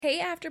Hey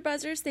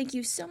AfterBuzzers, thank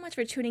you so much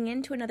for tuning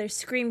in to another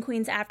Scream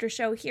Queens After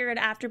Show here at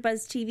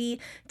AfterBuzz TV.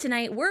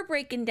 Tonight we're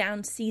breaking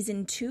down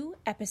Season 2,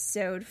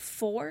 Episode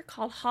 4,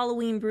 called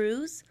Halloween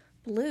Blues.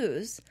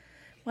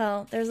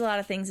 Well, there's a lot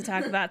of things to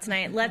talk about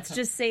tonight. Let's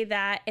just say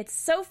that. It's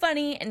so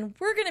funny, and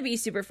we're going to be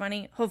super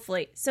funny,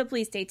 hopefully. So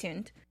please stay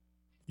tuned.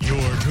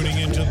 You're tuning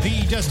into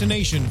the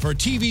destination for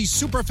TV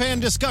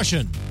superfan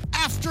discussion,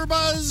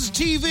 AfterBuzz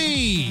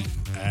TV.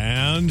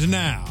 And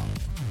now,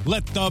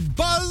 let the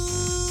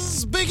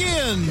buzz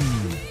begin.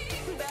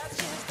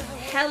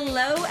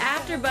 Hello,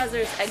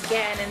 AfterBuzzers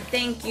again, and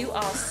thank you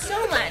all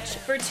so much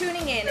for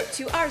tuning in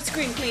to our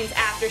Scream Queens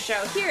After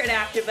Show here at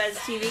AfterBuzz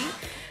TV.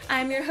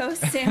 I'm your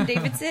host, Sam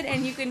Davidson,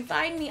 and you can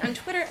find me on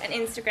Twitter and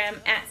Instagram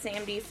at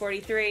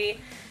SamD43.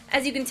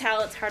 As you can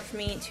tell, it's hard for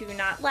me to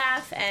not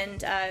laugh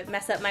and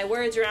mess up my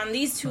words around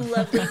these two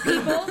lovely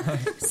people.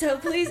 So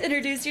please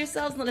introduce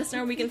yourselves and let us know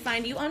where we can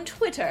find you on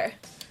Twitter.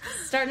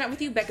 Starting out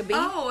with you, Becca B.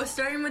 Oh,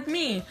 starting with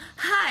me.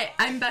 Hi,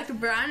 I'm Becca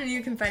Brown, and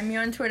you can find me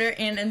on Twitter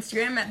and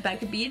Instagram at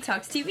Becca B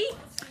Talks TV.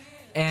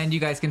 And you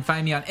guys can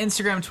find me on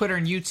Instagram, Twitter,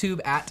 and YouTube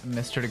at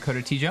Mr.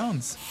 Dakota T.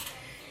 Jones.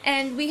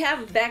 And we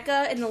have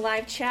Becca in the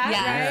live chat,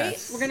 right?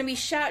 Yes. We're going to be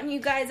shouting you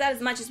guys out as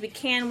much as we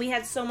can. We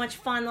had so much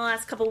fun the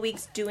last couple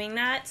weeks doing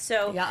that.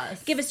 So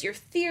give us your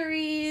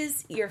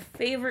theories, your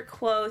favorite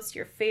quotes,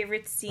 your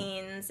favorite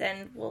scenes,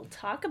 and we'll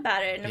talk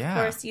about it. And of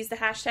course, use the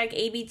hashtag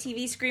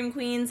ABTV Scream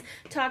Queens.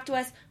 Talk to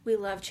us. We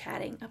love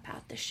chatting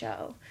about the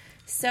show.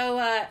 So,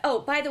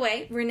 by the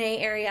way, Renee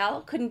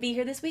Ariel couldn't be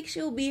here this week.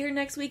 She'll be here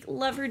next week.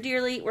 Love her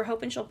dearly. We're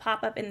hoping she'll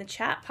pop up in the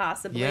chat,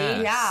 possibly.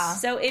 Yes. Yeah.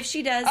 So if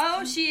she does...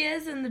 Oh, she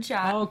is in the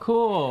chat. Oh,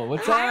 cool.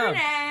 What's Hi, up?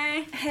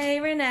 Renee. Hey,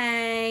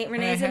 Renee.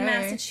 Renee's in Hey.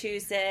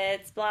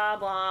 Massachusetts. Blah,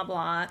 blah,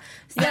 blah.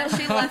 So Yeah,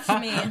 she left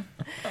me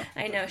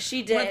I know,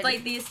 she did. with,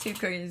 like, these two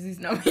crazies.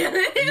 No,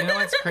 You know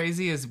what's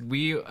crazy is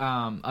we,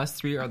 us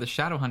three are the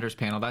Shadowhunters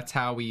panel.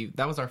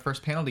 That was our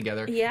first panel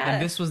together. Yeah.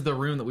 And this was the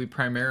room that we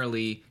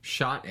primarily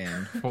shot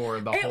in for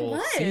the whole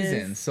was.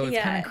 season. So it's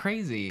Yeah. kind of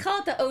crazy. Call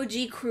it the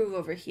OG crew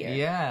over here.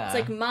 Yeah. It's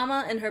like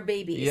Mama and her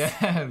babies.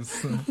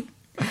 Yes.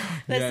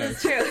 This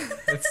is true.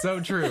 It's so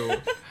true.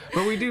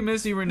 But we do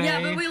miss you, Renee.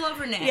 Yeah, but we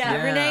love Renee. Yeah,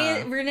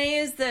 Yeah. Renee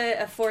is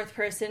the fourth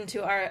person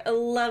to our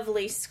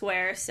lovely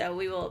square, so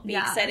we will be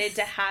excited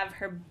to have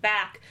her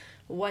back.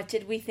 What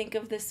did we think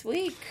of this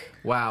week?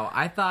 Wow,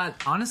 I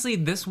thought, honestly,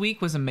 this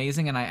week was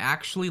amazing, and I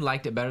actually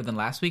liked it better than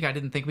last week. I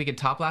didn't think we could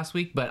top last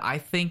week, but I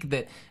think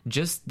that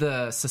just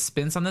the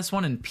suspense on this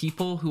one and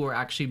people who are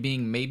actually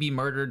being maybe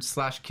murdered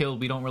 / killed,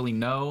 we don't really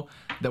know,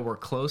 that we're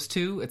close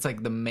to. It's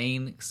like the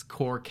main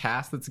core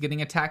cast that's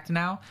getting attacked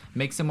now.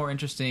 Makes it more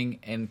interesting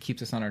and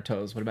keeps us on our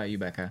toes. What about you,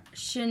 Becca?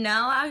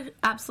 Chanel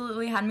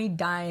absolutely had me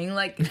dying.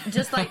 Like,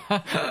 just like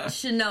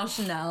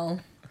Chanel.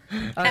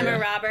 Emma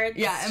Roberts.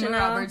 Yeah, Emma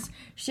Chanel. Roberts.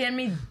 She had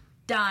me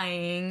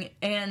dying,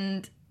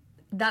 and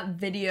that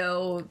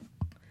video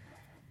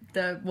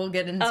that we'll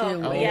get into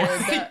later.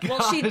 Yeah. the-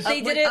 Well,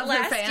 they did it Of her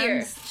last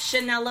year. fans.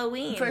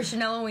 Chanel-oween. For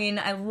Chanel-oween.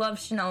 I love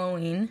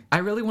Chanel-oween. I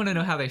really want to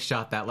know how they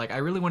shot that. Like, I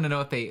really want to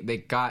know if they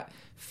got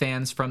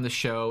fans from the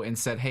show and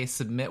said, hey,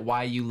 submit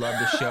why you love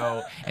the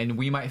show, and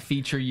we might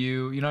feature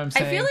you. You know what I'm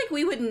saying? I feel like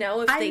we would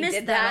know if I they missed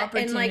did that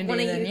that, and like one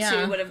of opportunity you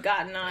then, two would have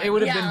gotten on. It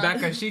would have Yeah. been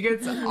Becca. She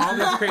gets all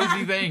these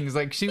crazy things.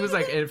 Like, she was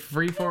like at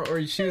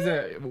or she was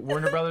at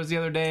Warner Brothers the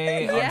other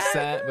day Yeah. on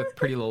set with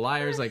Pretty Little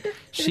Liars. Like,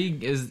 she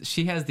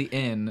has the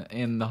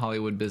in the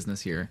Hollywood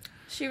business here.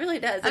 She really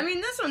does. I mean,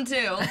 this one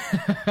too.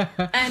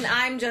 and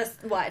I'm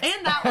just what?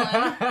 And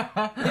that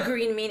one. The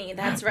green meanie.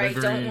 That's right.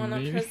 The Don't green want to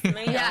meanie. trust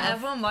me. Yeah,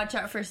 everyone watch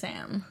out for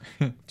Sam.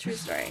 True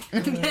story.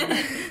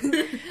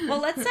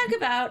 Well, let's talk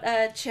about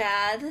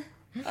Chad.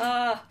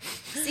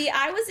 See,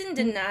 I was in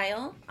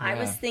denial. I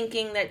was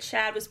thinking that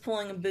Chad was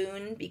pulling a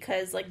Boone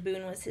because, like,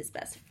 Boone was his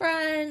best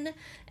friend,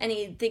 and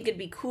he'd think it'd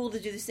be cool to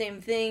do the same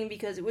thing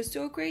because it was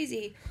so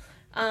crazy.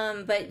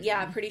 But yeah,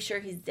 I'm pretty sure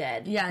he's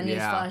dead. Yeah,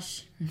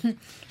 newsflash.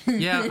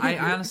 Yeah, I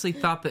honestly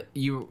thought that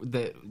you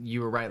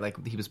were right.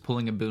 Like, he was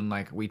pulling a Boone,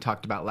 like we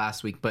talked about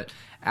last week. But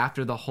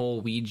after the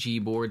whole Ouija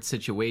board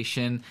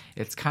situation,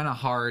 it's kind of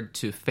hard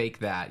to fake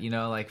that. You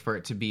know, like for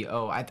it to be.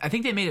 I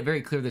think they made it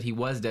very clear that he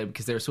was dead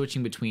because they were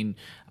switching between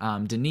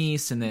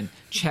Denise and then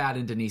Chad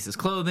and Denise's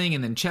clothing,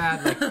 and then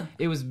Chad. Like,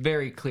 it was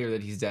very clear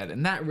that he's dead,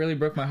 and that really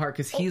broke my heart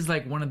because he's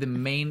like one of the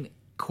main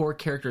core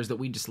characters that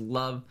we just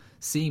love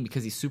seeing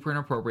because he's super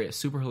inappropriate,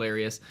 super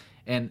hilarious,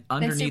 and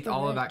underneath super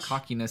all of that rich.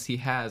 cockiness, he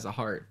has a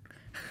heart.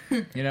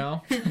 You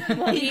know?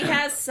 Well, he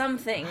has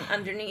something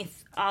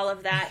underneath all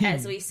of that,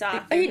 as we saw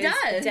through He his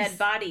does. dead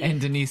body.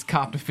 And Denise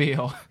copped a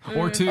feel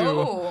or two.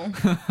 Oh.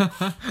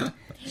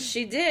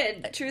 She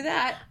did. True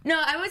that.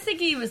 No, I was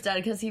thinking he was dead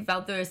because he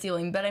fell through a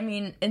ceiling. But I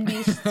mean, in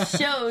these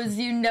shows,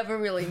 you never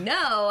really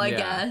know, I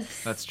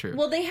guess. That's true.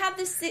 Well, they have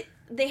this.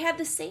 They had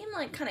the same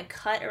like kind of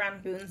cut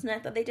around Boone's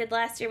neck that they did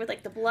last year with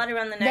like the blood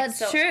around the neck. That's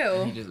so,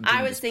 true. He just- I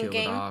Boone was just peeled it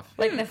thinking, off.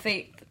 Like the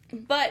fate.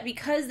 But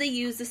because they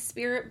use the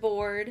spirit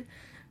board,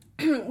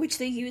 which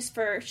they used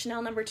for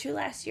Chanel No. 2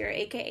 last year,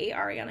 aka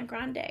Ariana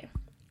Grande.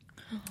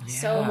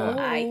 So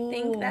I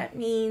think that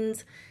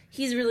means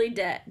he's really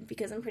dead,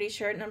 because I'm pretty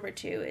sure number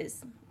 2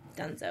 is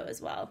Dunzo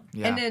as well.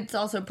 Yeah. And it's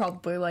also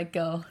probably like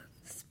a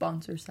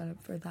sponsor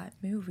setup for that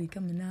movie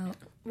coming out.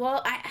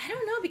 Well, I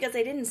don't know, because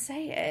they didn't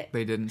say it.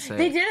 They didn't say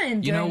They it.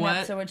 didn't You know during the what?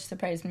 episode, which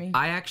surprised me.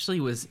 I actually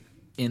was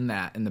in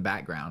the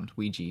background,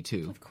 Ouija,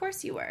 too. Of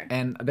course you were.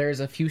 And there's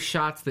a few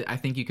shots that I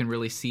think you can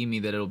really see me,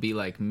 that it'll be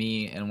like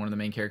me and one of the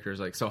main characters.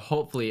 Like, so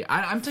hopefully,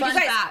 I'm taking.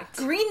 Fun fact.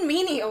 Green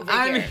Meanie over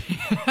here.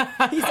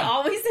 He's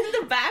always in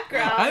the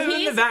background. I'm in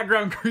He's the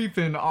background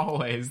creeping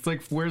always. It's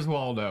like, where's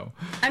Waldo?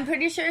 I'm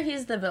pretty sure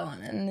he's the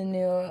villain in the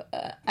new.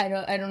 I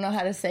don't know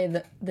how to say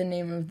the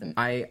name of the.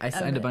 I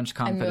signed a bunch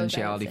of I'm really bad at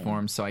confidentiality saying.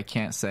 forms, so I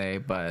can't say,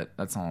 but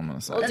that's all I'm gonna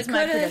say. Well, That's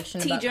my Dakota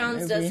prediction T. about that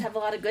Jones does movie. have a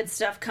lot of good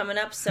stuff coming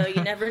up, so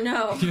you never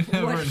know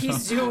never what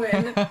he's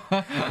doing.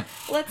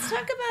 Let's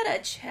talk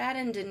about Chad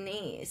and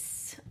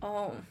Denise.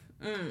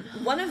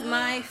 One of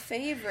my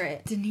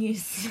favorite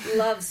Denise.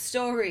 love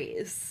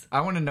stories.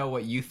 I want to know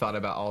what you thought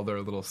about all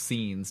their little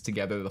scenes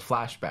together, the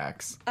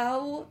flashbacks.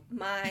 Oh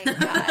my god.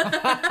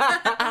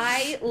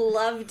 I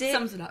loved it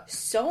Sums it up.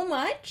 so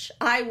much.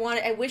 I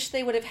wish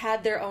they would have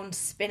had their own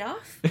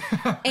spin-off.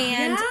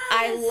 And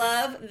I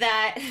love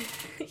that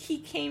he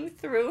came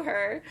through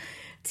her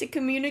to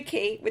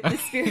communicate with the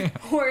spirit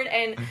board,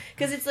 and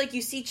because it's like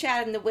you see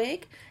Chad in the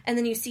wig, and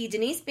then you see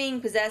Denise being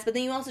possessed, but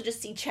then you also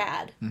just see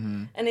Chad,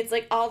 and it's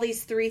like all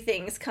these 3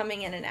 things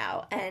coming in and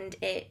out, and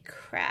it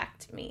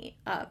cracked me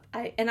up.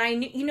 I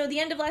knew, the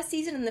end of last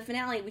season in the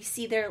finale, we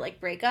see their like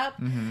breakup,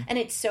 and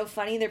it's so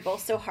funny. They're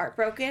both so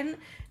heartbroken.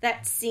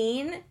 That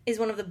scene is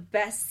one of the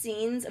best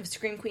scenes of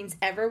Scream Queens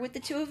ever with the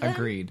 2 of them.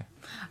 Agreed.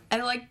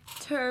 I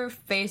liked her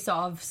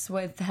face-offs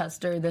with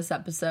Hester this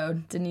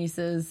episode.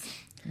 Denise's.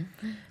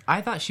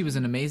 I thought she was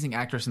an amazing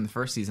actress in the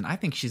first season. I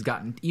think she's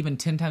gotten even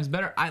 10 times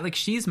better.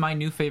 She's my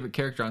new favorite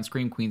character on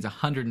Scream Queens,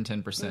 110%.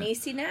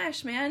 Niecy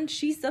Nash, man,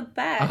 she's the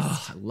best.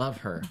 Oh, I love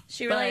her.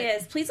 She really But-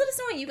 is. Please let us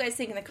know what you guys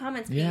think in the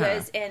comments, Yeah. you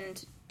guys,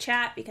 and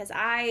chat, because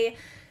I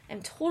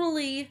am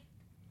totally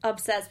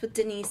obsessed with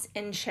Denise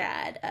and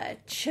Chad.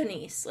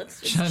 Chanice.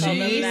 Let's just call them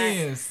that.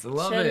 Shanice,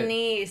 love it.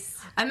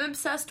 Chanice. I'm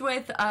obsessed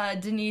with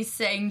Denise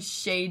saying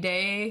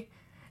Zayday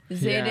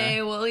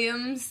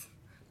Williams.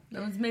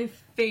 That was my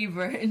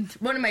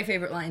favorite. One of my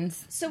favorite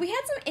lines. So we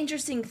had some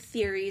interesting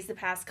theories the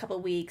past couple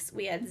weeks.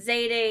 We had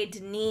Zayday,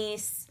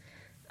 Denise.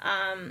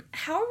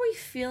 How are we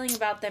feeling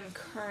about them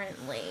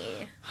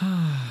currently?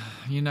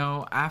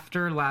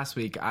 After last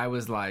week, I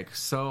was like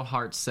so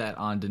heart set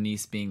on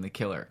Denise being the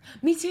killer.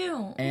 Me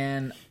too.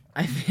 And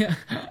I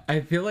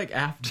feel like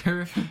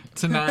after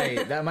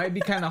tonight, that might be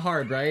kind of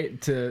hard,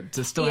 right? To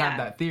still Yeah. have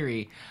that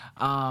theory.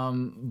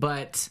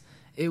 But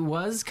it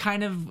was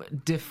kind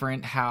of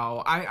different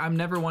how I'm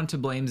never one to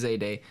blame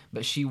Zayday,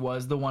 but she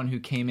was the one who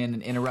came in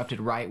and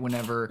interrupted right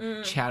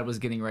whenever Chad was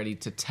getting ready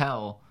to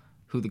tell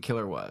who the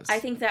killer was. I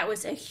think that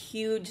was a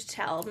huge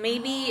tell.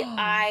 Maybe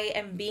I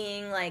am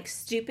being like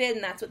stupid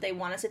and that's what they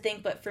want us to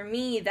think, but for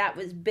me that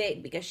was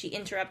big because she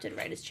interrupted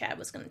right as Chad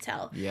was going to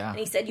tell. Yeah. And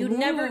he said, "You'd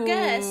never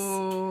guess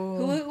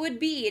who it would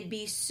be. It'd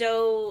be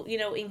so,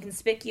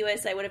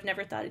 inconspicuous. I would have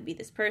never thought it'd be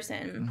this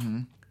person." Mm-hmm.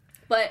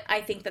 But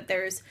I think that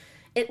there's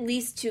at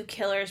least 2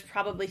 killers,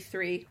 probably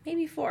 3,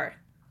 maybe 4.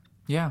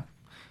 Yeah.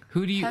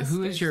 Who is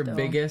Hester your still.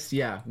 biggest?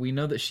 Yeah, we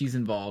know that she's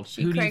involved.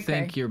 Who do you cray-cray.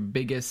 think your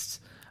biggest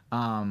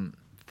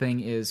thing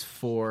is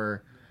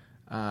for,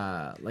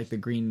 the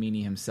Green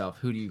Meanie himself?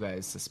 Who do you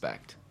guys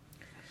suspect?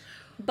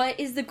 But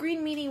is the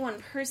Green Meanie one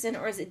person,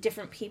 or is it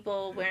different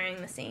people wearing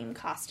the same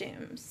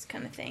costumes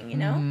kind of thing,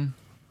 Mm-hmm.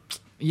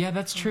 Yeah,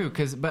 that's true.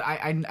 But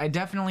I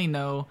definitely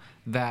know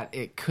that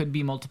it could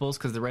be multiples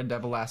because the Red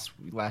Devil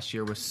last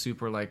year was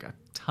super like a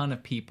ton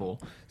of people,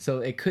 so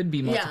it could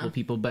be multiple Yeah.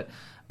 people. But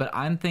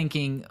I'm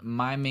thinking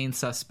my main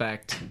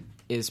suspect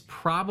is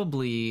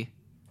probably.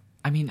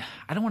 I mean,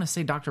 I don't want to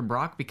say Dr.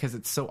 Brock because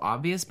it's so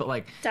obvious, but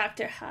like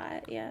Dr.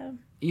 Hot, yeah.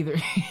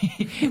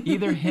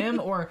 either him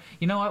or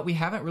you know what? We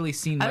haven't really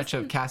seen much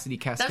of Cassidy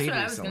Cascade That's what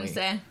I was recently. going to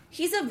say.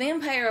 He's a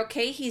vampire,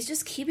 okay? He's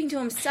just keeping to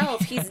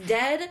himself. He's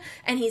dead,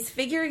 and he's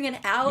figuring it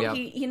out.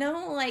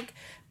 Yep.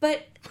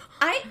 But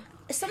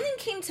something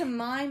came to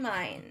my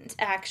mind,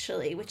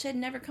 actually, which had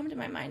never come to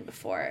my mind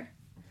before.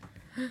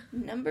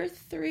 Number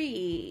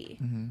 3.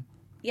 Mm-hmm.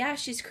 Yeah,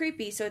 she's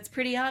creepy, so it's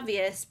pretty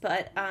obvious,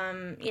 but,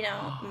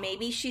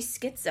 maybe she's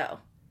schizo.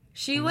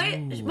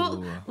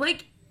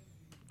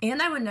 And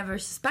I would never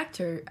suspect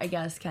her, I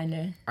guess, kind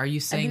of. Are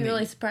you saying I'd be that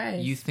really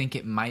surprised. you think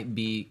it might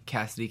be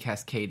Cassidy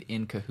Cascade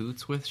in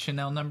cahoots with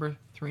Chanel number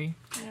 3?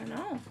 I don't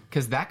know.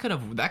 Because that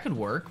could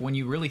work when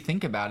you really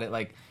think about it.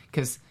 Like,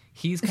 because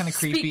he's kind of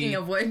creepy. Speaking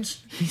of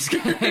which, he's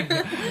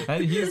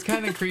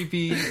kind of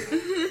creepy.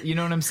 You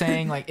know what I'm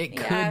saying? Like, it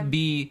Yeah. could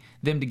be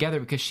them together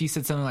because she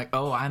said something like,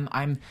 "Oh,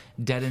 I'm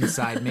dead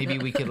inside. Maybe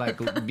we could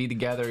like be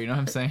together." You know what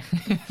I'm saying?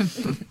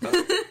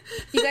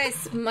 You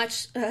guys,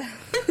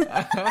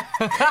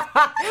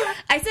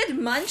 I said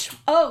munch.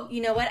 Oh,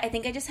 you know what? I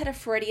think I just had a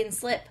Freudian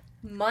slip.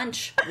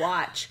 Munch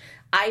watch.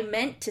 I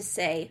meant to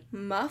say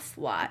muff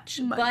watch,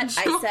 but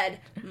I said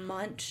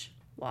munch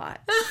watch.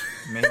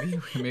 Maybe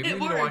we need to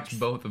works. watch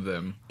both of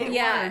them. It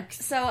Yeah,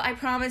 works. so I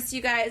promised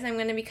you guys I'm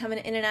going to be coming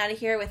in and out of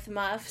here with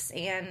muffs,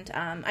 and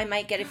I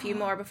might get a few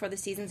more before the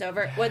season's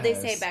over. What'd they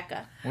say, Yes.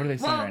 Becca? What are they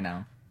saying Well, right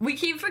now? We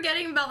keep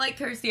forgetting about, like,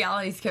 Kirstie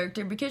Alley's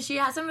character because she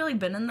hasn't really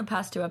been in the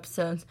past 2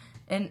 episodes.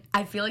 And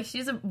I feel like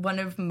she's one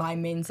of my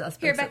main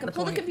suspects. Here, at Becca, the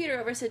pull the point. computer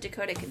over so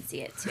Dakota can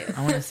see it, too.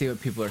 I want to see what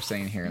people are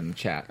saying here in the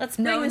chat. Let's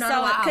bring No, this not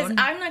all up, because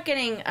allowed. I'm not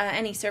getting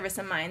any service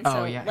on mine,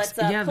 so let's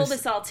pull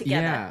this all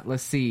together. Yeah,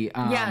 let's see.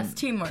 Yes,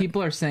 teamwork.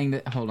 People are saying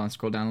that. Hold on,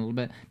 scroll down a little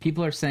bit.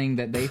 People are saying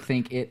that they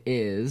think it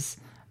is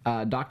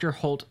Dr.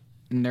 Holt,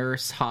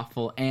 Nurse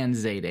Hoffel, and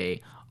Zayday,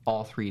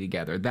 all 3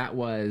 together. That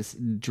was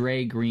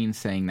Dre Green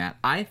saying that.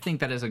 I think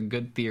that is a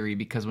good theory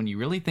because when you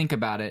really think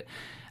about it,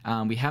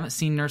 we haven't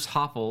seen Nurse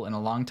Hoffel in a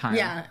long time.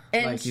 Yeah,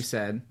 and like you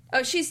said.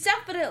 Oh, she's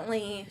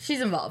definitely... She's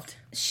involved.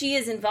 She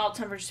is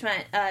involved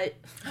 100%.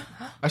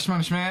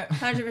 Ashman.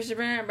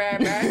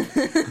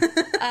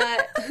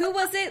 100%. Who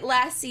was it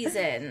last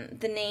season?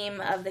 The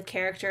name of the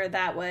character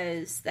that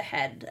was the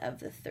head of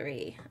the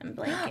 3. I'm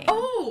blanking.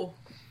 Oh!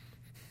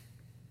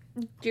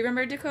 Do you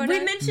remember, Dakota? We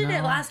mentioned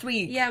it last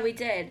week. Yeah, we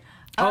did.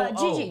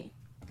 Gigi.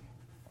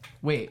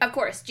 Wait. Of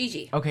course,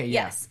 Gigi. Okay,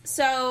 yeah. Yes.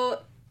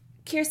 So,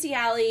 Kirstie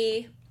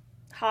Alley,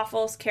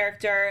 Hoffel's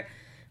character,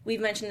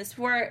 we've mentioned this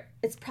before,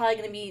 it's probably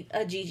going to be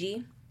a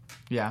Gigi.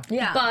 Yeah.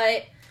 Yeah.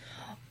 But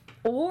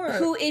or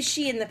who is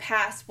she in the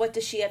past? What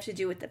does she have to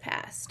do with the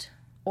past?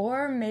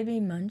 Or maybe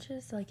Munch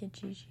is like a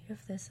Gigi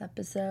of this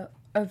episode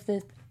of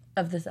this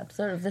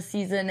episode of the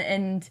season,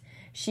 and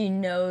she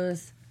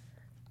knows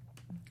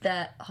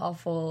that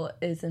Hoffel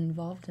is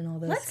involved in all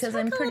this Let's talk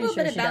I'm a pretty little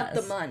sure bit she about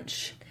does. the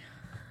Munch.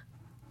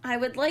 I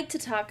would like to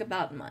talk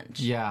about Munch.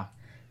 Yeah.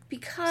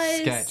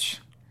 Because Sketch.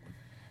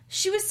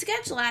 she was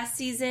sketch last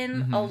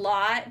season a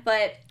lot,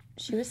 but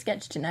She was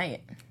sketched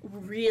tonight.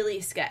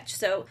 really sketch.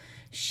 So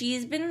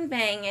she's been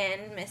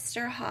banging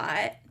Mr.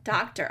 Hot,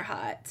 Dr.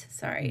 Hot.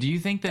 Sorry. Do you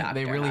think that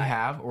they Dr. really Hot.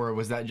 have, or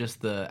was that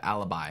just the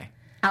alibi?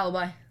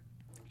 Alibi.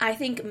 I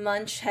think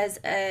Munch has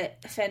a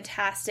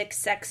fantastic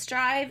sex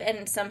drive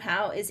and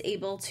somehow is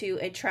able to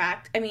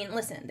attract. I mean,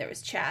 listen, there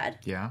was Chad,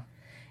 Yeah.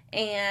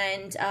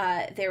 and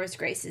there was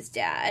Grace's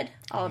dad,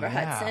 Oliver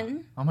Yeah.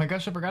 Hudson. Oh my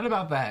gosh, I forgot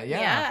about that.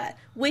 Yeah.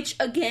 Which,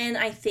 again,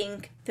 I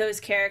think those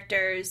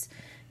characters,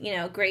 you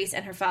know, Grace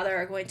and her father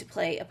are going to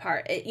play a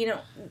part.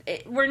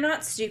 We're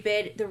not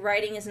stupid. The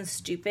writing isn't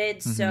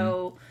stupid,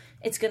 so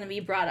it's going to be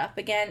brought up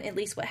again, at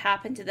least what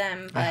happened to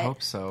them. But I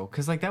hope so,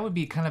 because like that would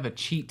be kind of a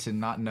cheat to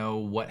not know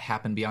what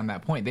happened beyond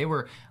that point. They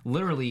were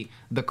literally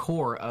the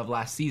core of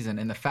last season,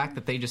 and the fact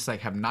that they just like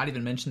have not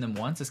even mentioned them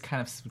once is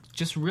kind of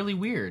just really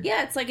weird.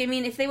 yeah, it's like, I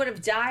mean, if they would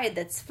have died,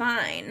 that's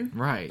fine.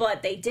 Right.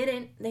 But they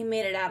didn't. They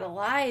made it out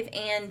alive,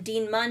 and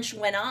Dean Munch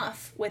went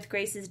off with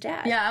Grace's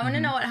dad. Yeah, I want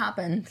to know what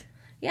happened.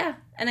 Yeah,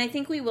 and I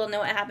think we will know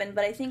what happened,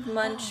 but I think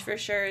Munch for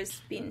sure is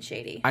being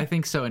shady. I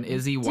think so, and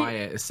Izzy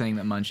Wyatt is saying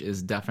that Munch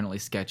is definitely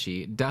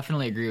sketchy.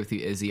 Definitely agree with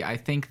you, Izzy. I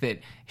think that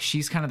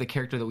she's kind of the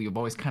character that we've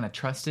always kind of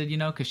trusted, you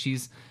know, because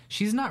she's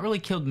not really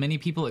killed many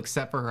people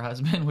except for her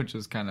husband, which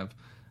was kind of,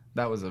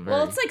 that was a very...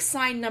 Well, it's like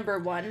sign number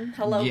 1.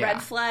 Hello, Yeah.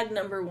 red flag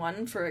number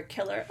 1 for a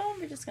killer. Oh,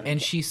 we're just gonna.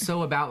 And she's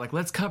so about, like,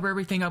 let's cover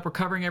everything up. We're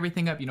covering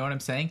everything up. You know what I'm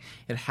saying?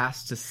 It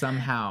has to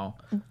somehow...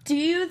 Do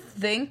you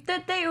think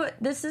that they would...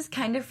 This is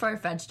kind of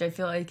far-fetched, I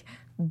feel like.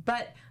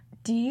 But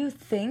do you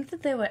think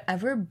that they would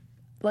ever,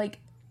 like,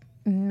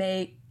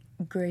 make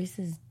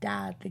Grace's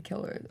dad the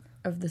killer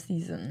of the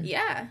season?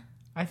 Yeah,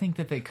 I think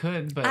that they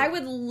could, but... I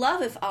would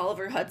love if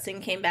Oliver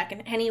Hudson came back in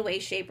any way,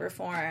 shape, or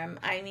form.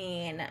 I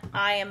mean,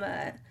 I am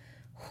a.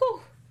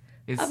 Whew,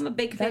 I'm a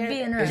big fan. That'd be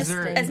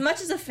interesting. As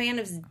much as a fan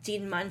of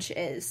Dean Munch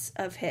is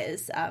of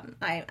his, I'm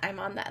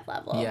on that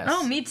level. Yes.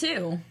 Oh, me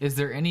too. Is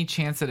there any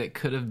chance that it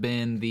could have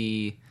been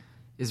the...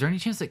 Is there any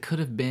chance it could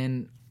have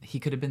been... He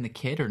could have been the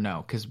kid or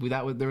no? Because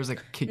there was a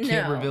kid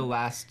No. reveal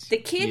last The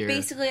kid year.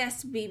 basically has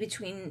to be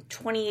between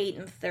 28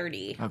 and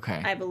 30.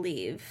 Okay. I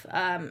believe.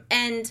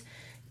 And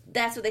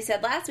that's what they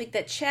said last week,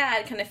 that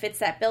Chad kind of fits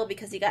that bill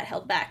because he got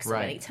held back so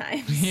many Right.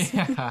 times.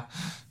 Yeah.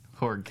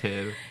 Poor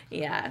kid.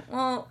 Yeah.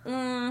 Well,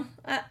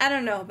 I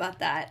don't know about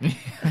that.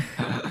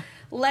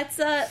 Let's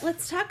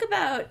talk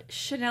about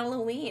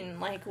Chanel Lewin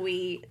like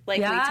we talked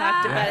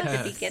about at the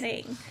Yes.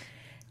 beginning.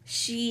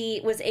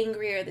 She was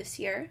angrier this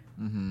year.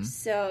 Mm-hmm.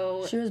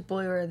 So She was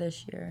bluer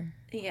this year.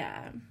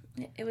 yeah,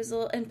 it was a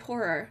little, and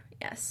poorer.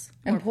 Yes.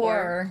 And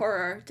poorer.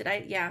 Poorer.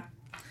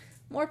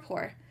 More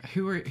poor.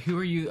 Who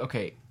are you?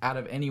 Okay, out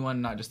of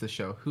anyone, not just the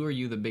show, who are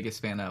you the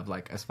biggest fan of?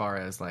 Like as far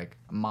as like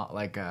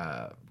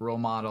a role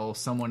model,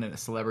 someone, a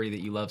celebrity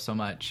that you love so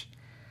much.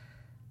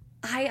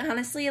 I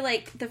honestly,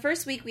 like, the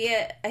first week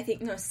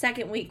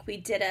second week we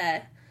did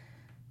a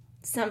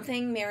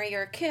something, marry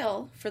or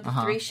kill for the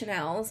 3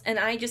 Chanels, and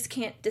I just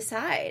can't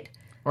decide.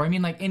 Or I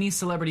mean, like any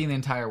celebrity in the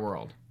entire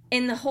world.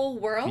 In the whole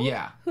world?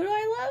 Yeah. Who do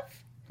I love?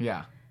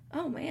 Yeah.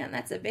 Oh man,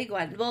 that's a big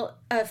one. Well,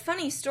 a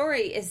funny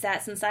story is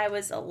that since I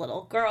was a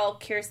little girl,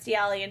 Kirstie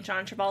Alley and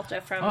John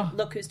Travolta from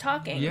Look Who's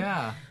Talking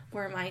Yeah.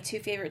 were my two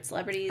favorite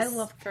celebrities I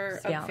love for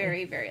Kirstie a Alley.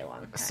 very, very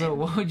long time. So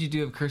what would you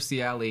do if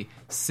Kirstie Alley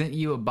sent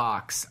you a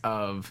box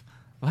of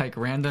like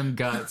random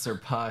guts or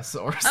pus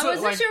or I something?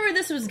 wasn't like, sure where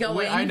this was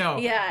going. I know.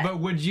 Yeah. But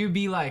would you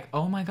be like,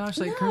 oh my gosh,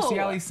 like Kirstie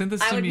Alley sent this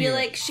to me? I would be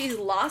like, she's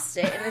lost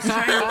it and is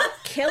trying to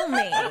kill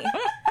me.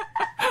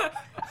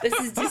 This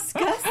is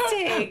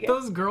disgusting.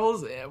 Those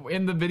girls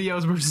in the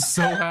videos were just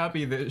so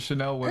happy that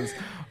Chanel was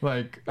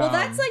like. Well,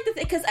 that's like the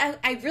thing, because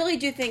I really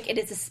do think it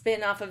is a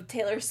spin off of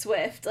Taylor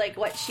Swift, like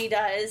what she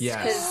does. Yes.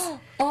 Because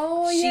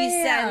Oh, she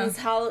yeah.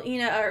 sends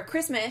or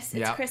Christmas. It's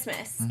Yep.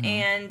 Christmas, Mm-hmm.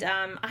 and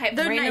I have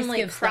They're nice randomly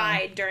gifts,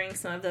 cried during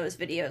some of those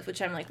videos,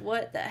 which I'm like,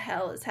 what the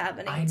hell is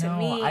happening I to know,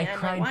 me? I And I'm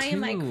cried like, why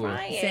am I too.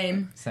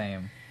 crying?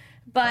 Same.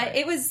 But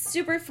it was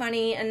super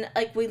funny, and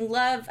like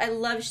I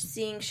love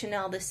seeing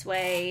Chanel this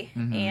way,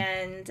 Mm-hmm.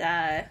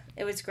 and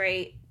it was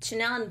great.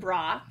 Chanel and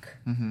Brock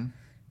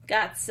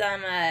got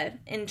some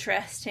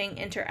interesting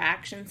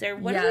interactions there.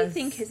 What do you Yes.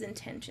 think his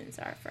intentions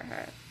are for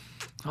her?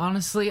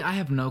 Honestly, I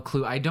have no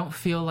clue. I don't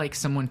feel like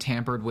someone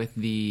tampered with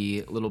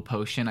the little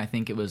potion. I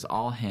think it was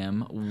all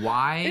him.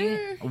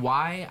 Why?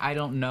 Why? I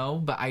don't know,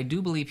 but I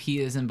do believe he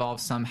is involved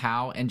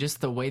somehow. And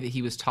just the way that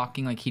he was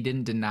talking, like he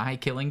didn't deny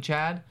killing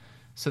Chad.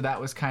 So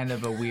that was kind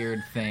of a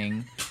weird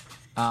thing.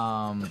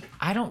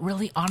 I don't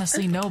really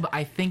honestly know, but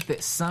I think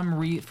that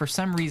for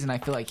some reason I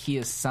feel like he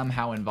is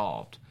somehow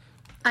involved.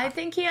 I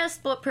think he has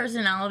split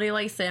personality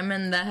like Sam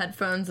and the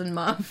headphones and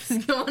muffs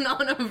going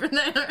on over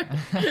there.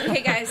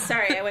 Hey guys,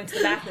 sorry, I went to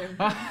the bathroom.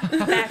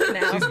 Back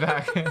now. She's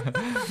back.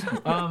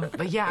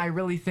 But yeah, I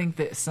really think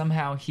that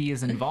somehow he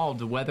is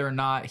involved. Whether or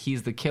not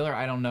he's the killer,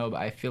 I don't know.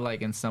 But I feel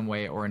like in some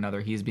way or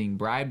another, he's being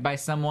bribed by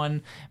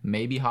someone.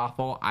 Maybe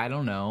Hoffel. I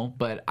don't know.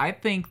 But I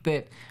think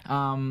that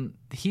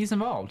he's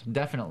involved.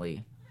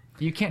 Definitely.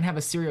 You can't have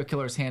a serial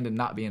killer's hand and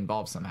not be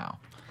involved somehow.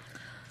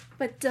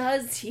 But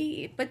does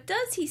he?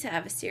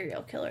 Have a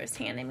serial killer's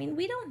hand? I mean,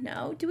 we don't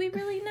know. Do we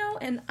really know?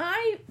 And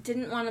I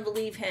didn't want to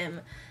believe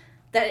him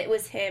that it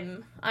was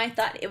him. I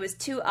thought it was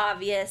too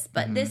obvious,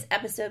 but this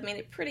episode made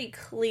it pretty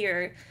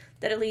clear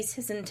that at least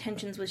his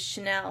intentions with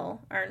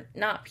Chanel are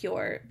not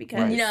pure because,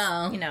 Right.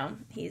 No. you know,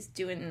 he's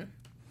doing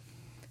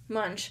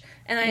munch.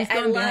 And He's I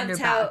going behind loved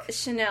her how back.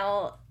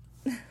 Chanel...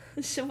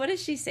 So what does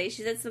she say?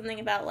 She said something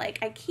about, like,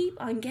 I keep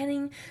on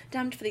getting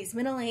dumped for these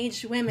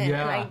middle-aged women,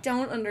 Yeah. and I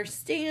don't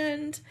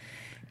understand.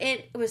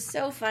 It was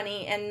so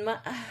funny, and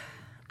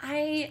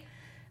I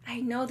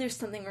know there's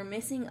something we're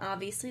missing.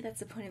 Obviously,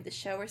 that's the point of the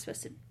show. We're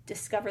supposed to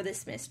discover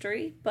this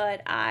mystery,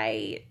 but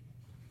I'm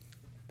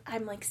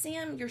like,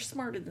 Sam, you're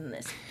smarter than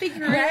this.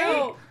 Figure it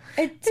out.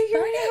 It's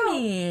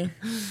funny.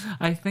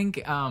 I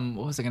think,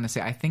 what was I going to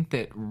say? I think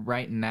that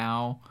right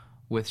now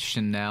with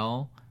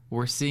Chanel,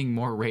 we're seeing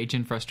more rage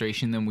and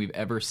frustration than we've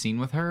ever seen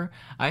with her.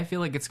 I feel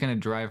like it's going to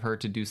drive her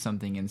to do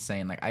something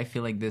insane. Like, I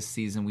feel like this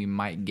season we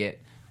might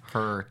get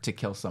her to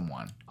kill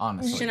someone,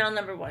 honestly. Chanel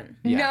number 1.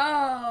 Yeah.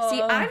 No.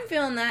 See, I'm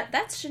feeling that.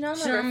 That's Chanel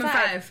number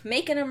 5.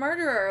 Making a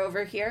murderer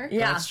over here.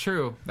 Yeah. That's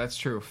true. That's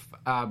true.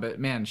 But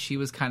man, she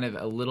was kind of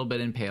a little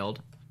bit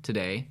impaled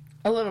today.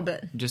 A little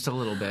bit. Just a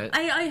little bit.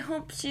 I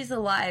hope she's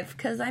alive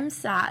because I'm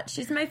sad.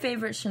 She's my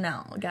favorite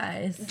Chanel,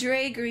 guys.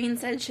 Dre Green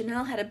said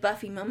Chanel had a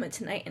Buffy moment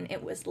tonight and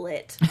it was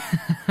lit.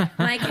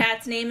 My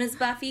cat's name is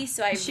Buffy,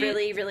 so I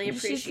really, really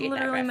appreciate She's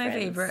literally that my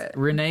reference. favorite.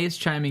 Renee is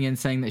chiming in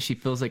saying that she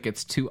feels like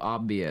it's too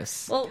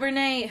obvious. Well,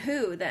 Renee,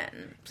 who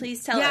then?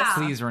 Please tell Yeah. us.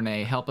 Please,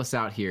 Renee, help us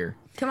out here.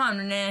 Come on,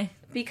 Renee.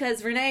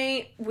 Because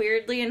Renee,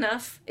 weirdly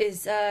enough,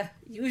 is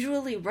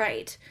usually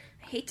right.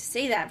 I hate to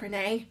say that,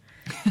 Renee.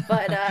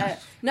 But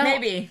no,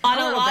 Maybe. on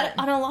A a little lot bit.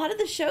 on a lot of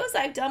the shows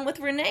I've done with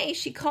Renee,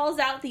 she calls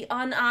out the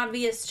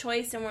unobvious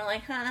choice, and we're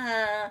like,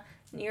 "Ha,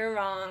 you're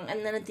wrong."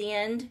 And then at the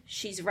end,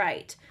 she's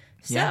right.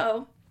 So,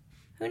 Yeah.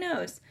 who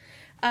knows?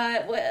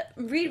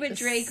 Read what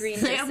Dre Green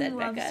just Sam said,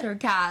 loves Becca. her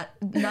cat.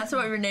 That's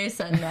what Renee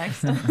said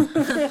next.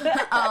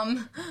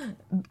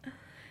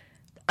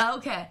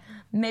 Okay,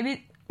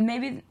 maybe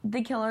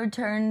the killer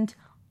turned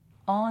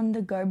on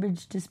the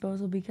garbage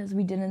disposal because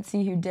we didn't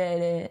see who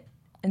did it,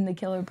 and the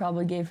killer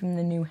probably gave him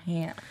the new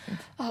hand.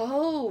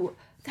 Oh,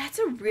 that's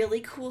a really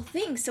cool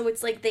thing. So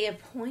it's like they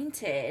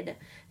appointed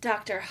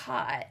Dr.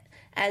 Hot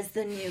as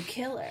the new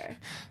killer,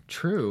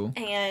 True.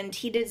 and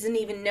he doesn't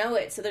even know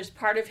it. So there's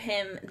part of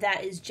him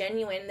that is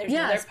genuine. There's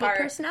Yeah, another split part,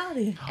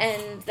 personality.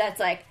 and that's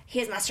like,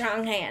 here's my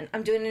strong hand.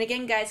 I'm doing it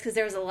again, guys, because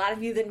there was a lot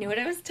of you that knew what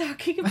I was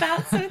talking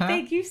about. So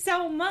thank you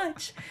so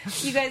much.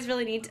 You guys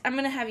really need. I'm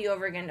gonna have you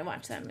over again to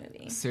watch that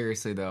movie.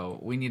 Seriously, though,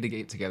 we need to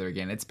get together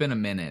again. It's been a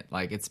minute.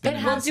 Like, it's been It a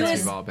has minute been.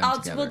 since we've all been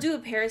together. We'll do a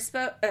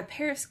periscope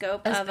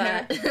of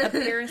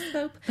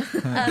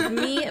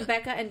me,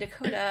 Becca, and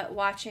Dakota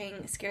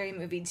watching Scary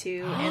Movie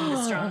 2 and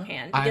The Strong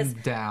Hand. I'm Because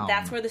down.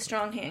 that's where the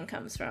strong hand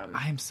comes from.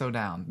 I am so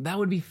down. That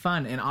would be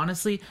fun. And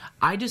honestly,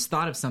 I just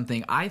thought of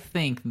something. I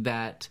think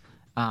that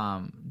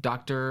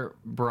Dr.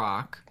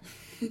 Brock,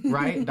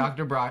 right?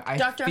 Dr. Brock, I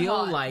Dr. feel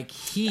Hot. like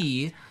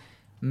he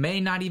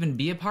may not even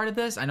be a part of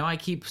this. I know I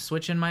keep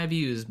switching my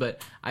views,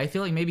 but I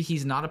feel like maybe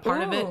he's not a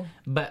part of it. Ooh.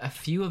 But a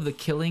few of the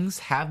killings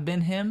have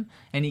been him,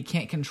 and he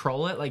can't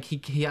control it. Like,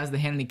 he has the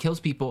hand and he kills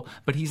people,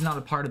 but he's not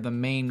a part of the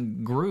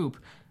main group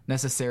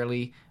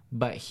necessarily,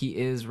 but he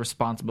is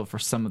responsible for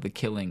some of the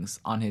killings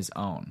on his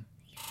own.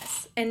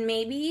 And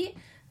maybe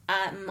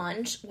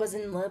Munch was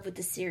in love with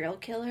the serial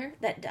killer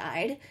that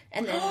died,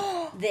 and then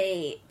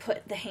they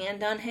put the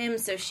hand on him,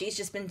 so she's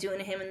just been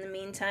doing him in the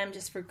meantime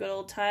just for good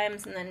old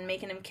times, and then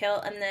making him kill,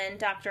 and then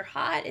Dr.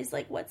 Hot is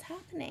like, what's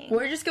happening?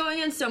 We're just going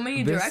in so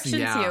many directions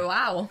here.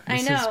 Wow.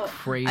 This I know. is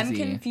crazy. I'm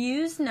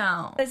confused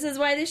now. This is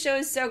why this show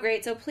is so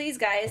great, so please,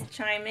 guys,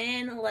 chime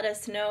in, let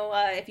us know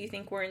if you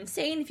think we're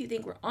insane, if you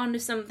think we're onto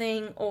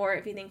something, or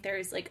if you think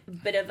there's like a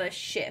bit of a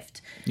shift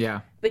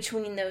Yeah.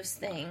 between those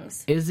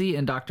things. Izzy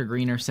and Dr.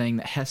 Green are saying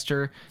that Hester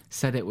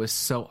said it was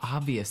so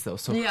obvious, though.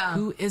 So Yeah.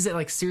 who is it?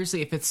 Like,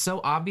 seriously, if it's so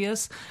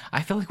obvious,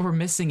 I feel like we're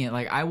missing it.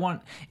 Like, I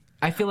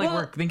feel like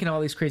we're thinking of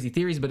all these crazy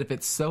theories, but if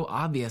it's so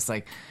obvious,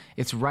 like,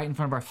 it's right in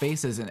front of our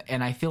faces.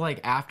 And I feel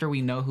like after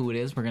we know who it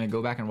is, we're going to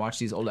go back and watch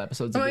these old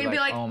episodes and We're gonna be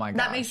like, oh my god.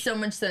 that makes so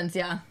much sense,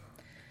 yeah.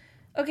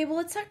 Okay, well,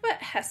 let's talk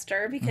about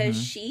Hester, because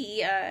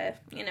she, oh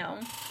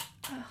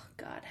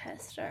God,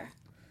 Hester.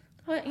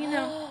 What,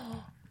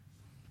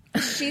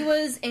 she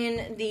was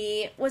in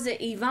was it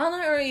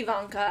Ivana or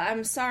Ivanka?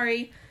 I'm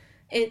sorry.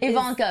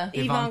 Ivanka.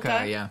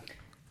 Ivanka, yeah.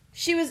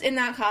 She was in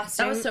that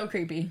costume. That was so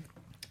creepy.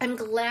 I'm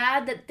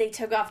glad that they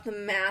took off the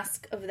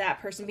mask of that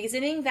person, because I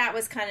think that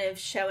was kind of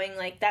showing,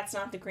 like, that's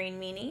not the Green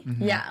Meanie.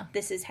 Yeah.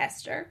 This is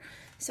Hester.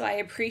 So I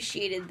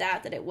appreciated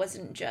that it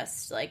wasn't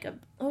just like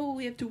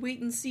we have to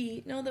wait and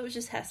see. No, that was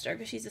just Hester,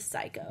 because she's a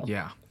psycho.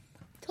 Yeah.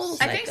 Total I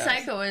psycho. think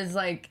psycho is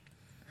like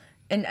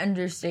an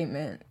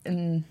understatement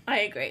I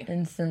agree.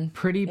 in some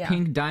Pretty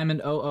Pink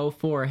Diamond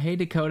 004. Hey,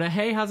 Dakota.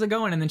 Hey, how's it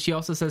going? And then she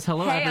also says,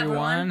 hello, Hey,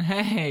 everyone.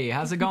 Hey,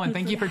 how's it going?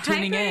 Thank you for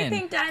tuning Hi, in.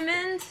 Pretty Pink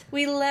Diamond.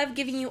 We love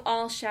giving you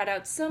all shout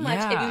outs so much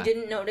Yeah. if you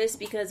didn't notice,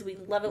 because we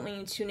love it when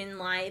you tune in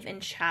live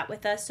and chat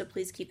with us. So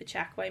please keep the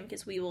chat going,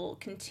 because we will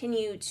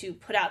continue to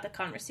put out the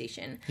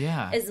conversation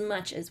as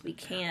much as we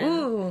can.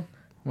 Ooh.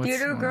 What's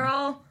Theater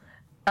Girl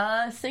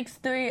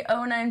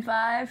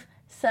 63095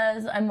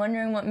 says, I'm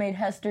wondering what made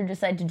Hester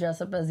decide to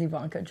dress up as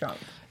Ivanka Trump.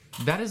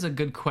 That is a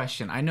good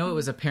question. I know it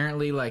was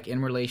apparently like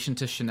in relation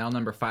to Chanel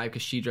No. 5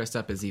 because she dressed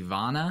up as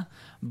Ivana,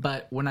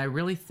 but when I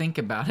really think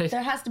about it,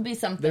 There has to be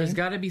something. there's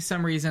got to be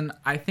some reason.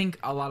 I think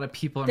a lot of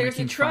people are There's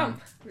making a Trump.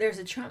 fun. There's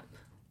a Trump.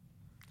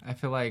 I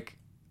feel like,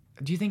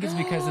 do you think it's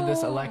because of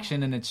this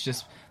election and it's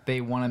just they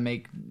want to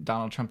make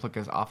Donald Trump look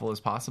as awful as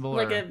possible?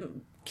 Like or? a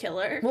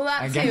killer. Well,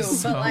 that I too,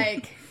 guess so. but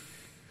like,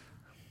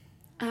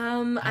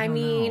 I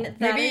mean, know.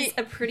 that Maybe- is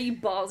a pretty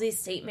ballsy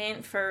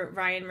statement for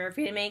Ryan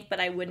Murphy to make, but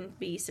I wouldn't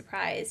be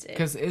surprised if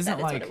Because isn't that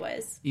is like what it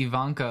was.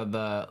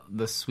 Ivanka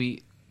the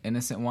sweet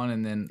innocent one,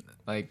 and then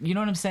like you know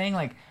what I'm saying?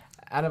 Like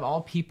out of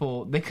all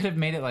people, they could have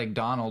made it like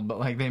Donald, but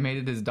like they made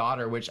it his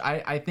daughter, which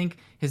I think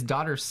his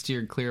daughter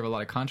steered clear of a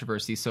lot of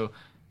controversy. So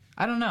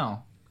I don't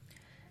know.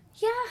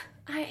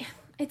 Yeah,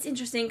 it's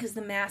interesting because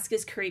the mask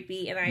is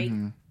creepy, and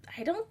Mm-hmm.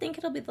 I don't think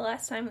it'll be the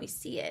last time we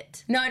see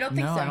it. no, I don't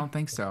think No, so. I don't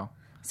think so.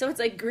 So it's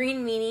like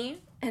Green Meanie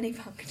and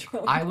Ivanka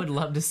Trump. I would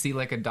love to see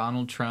like a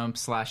Donald Trump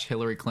 /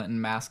 Hillary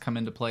Clinton mask come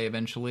into play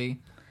eventually.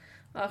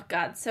 Oh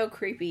God, so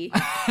creepy.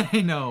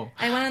 I know.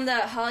 I went on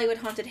the Hollywood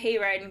Haunted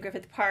Hayride in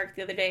Griffith Park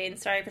the other day, and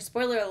sorry for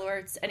spoiler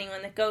alerts,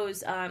 anyone that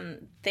goes,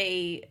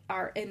 they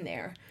are in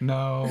there.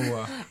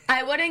 No.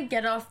 I wouldn't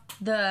get off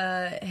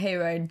the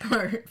hayride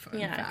part.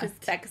 Yeah, because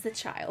Becca's a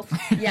child.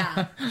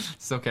 Yeah.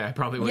 It's okay. I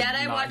probably would Yet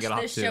I not watched get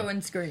off this too. show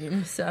and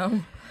Scream, so.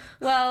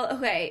 Well,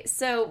 okay,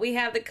 so we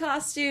have the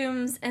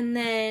costumes, and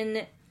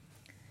then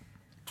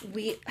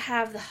we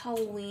have the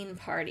Halloween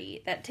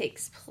party that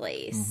takes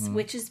place,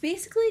 which is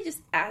basically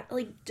just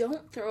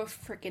don't throw a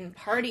freaking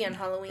party on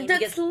Halloween That's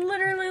because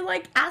literally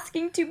like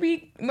asking to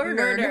be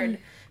murdered.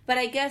 But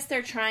I guess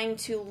they're trying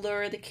to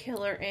lure the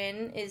killer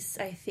in. Is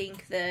I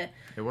think the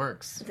It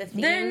works.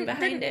 theme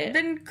behind it.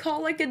 Then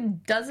call like a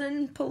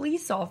dozen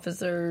police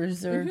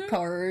officers or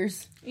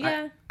cars.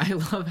 Yeah, I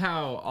love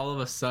how all of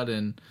a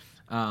sudden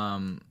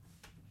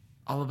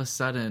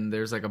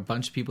there's like a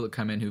bunch of people that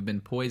come in who've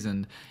been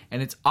poisoned,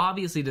 and it's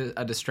obviously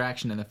a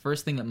distraction, and the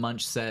first thing that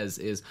Munch says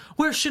is,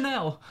 where's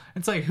Chanel?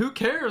 It's like, who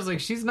cares? Like,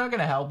 she's not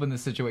going to help in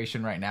this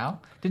situation right now.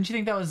 Didn't you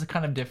think that was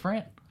kind of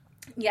different?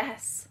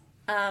 yes,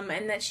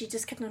 and that she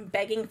just kept on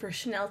begging for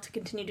Chanel to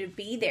continue to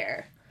be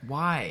there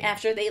Why?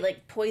 after they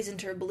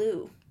poisoned her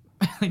blue.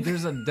 Like,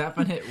 there's a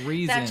definite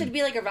reason. That should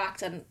be like a rock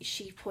song.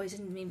 She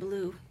poisoned me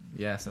blue.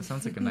 Yes, that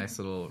sounds like a nice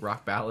little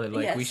rock ballad.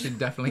 Like, we Yes. should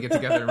definitely get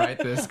together and write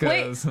this, Wait,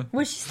 because...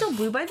 was she still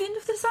blue by the end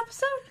of this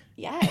episode?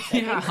 Yes, I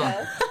think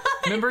so.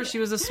 Remember, she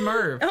was a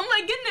Smurf. Oh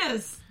my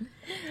goodness!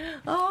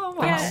 Oh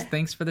my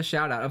Thanks for the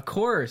shout out. Of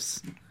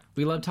course.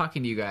 We love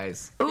talking to you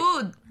guys.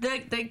 Ooh,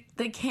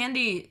 the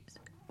candy.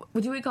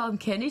 What do we call him?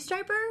 Candy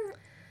striper?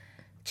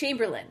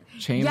 Chamberlain.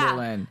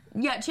 Chamberlain.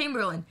 Yeah,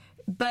 Chamberlain.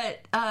 But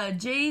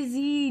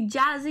Jay-Z,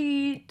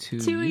 Jazzy To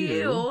to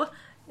you.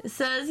 you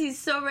says he's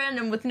so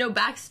random with no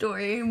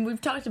backstory, and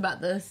we've talked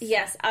about this.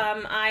 Yes,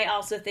 I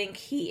also think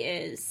he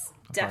is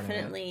of it.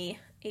 definitely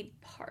a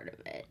part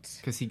of it.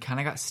 Because he kind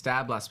of got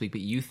stabbed last week,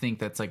 but you think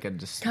that's like a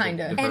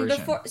Kinda. And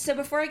diversion.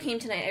 before I came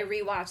tonight, I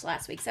rewatched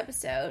last week's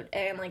episode,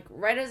 and like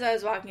right as I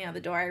was walking out the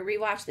door, I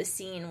rewatched the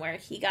scene where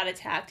he got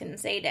attacked in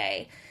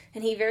Zayday,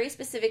 and he very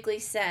specifically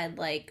said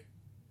like,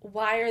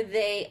 why are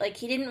they like?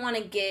 He didn't want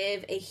to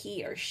give a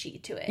he or she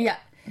to it. Yeah.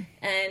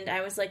 And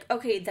I was like,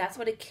 okay, that's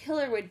what a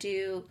killer would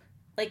do,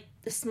 like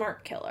the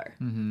smart killer.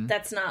 Mm-hmm.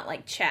 That's not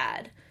like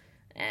Chad,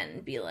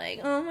 and be like,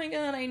 oh my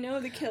god, I know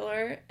the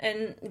killer,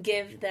 and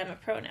give them a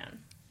pronoun.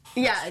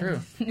 Yeah.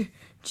 true.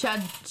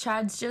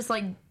 Chad's just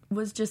like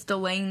was just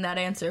delaying that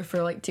answer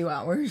for like 2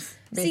 hours,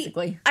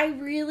 basically. See, I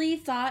really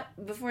thought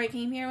before I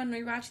came here when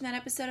we were watching that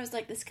episode, I was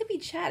like, this could be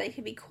Chad. It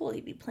could be cool.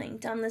 He'd be playing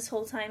dumb this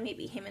whole time.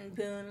 Maybe him and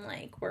Boone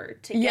like were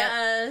together,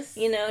 Yes.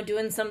 you know,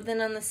 doing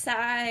something on the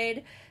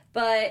side.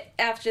 But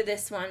after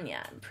this one,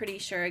 yeah, I'm pretty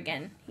sure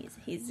again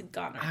he's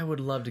gone. I would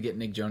love to get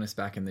Nick Jonas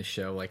back in this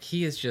show. Like,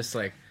 he is just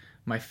like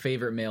my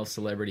favorite male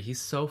celebrity.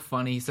 He's so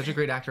funny. He's such a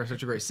great actor,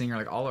 such a great singer,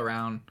 like all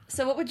around.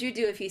 So what would you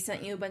do if he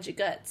sent you a bunch of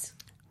guts?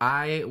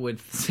 I would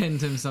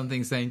send him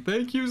something saying,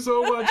 "Thank you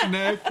so much,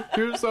 Nick.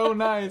 You're so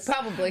nice."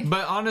 Probably.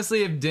 But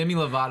honestly, if Demi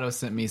Lovato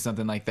sent me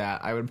something like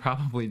that, I would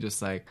probably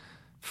just like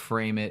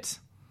frame it.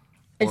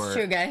 It's or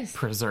true, guys.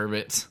 Preserve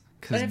it.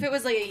 'Cause- What if it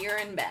was like a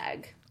urine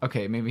bag?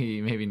 okay,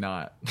 maybe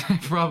not.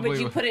 Probably Would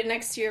you put it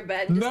next to your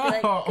bed and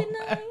just be No. like, good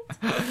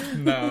night?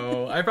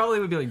 No, I probably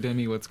would be like,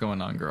 Demi, what's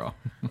going on, girl?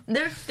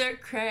 They're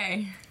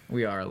cray.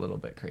 We are a little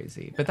bit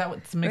crazy, but that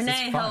makes Renee,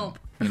 us fun. help.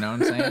 You know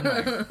what I'm saying?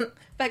 Like,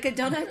 Becca,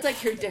 don't act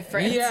like you're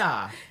different.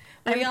 yeah.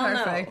 We all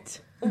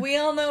Perfect. know. We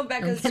all know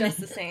Becca's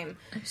just the same.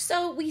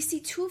 So we see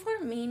two of our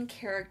main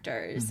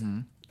characters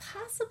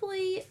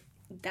possibly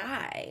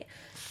die.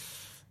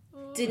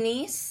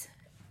 Denise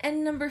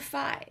and number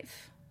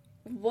 5.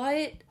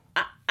 What?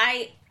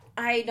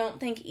 I don't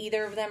think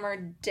either of them are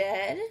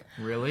dead.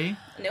 Really?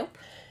 Nope.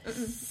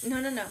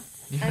 Mm-mm. No.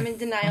 I'm in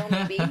denial,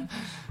 maybe.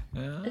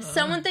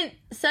 Someone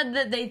said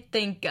that they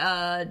think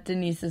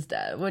Denise is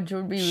dead, which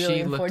would be really She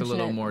unfortunate. looked a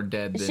little more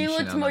dead than She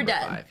looked Chanel more number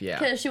dead 5. Yeah.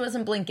 because she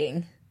wasn't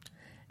blinking,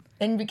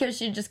 and because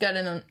she just got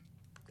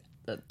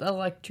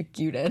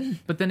electrocuted.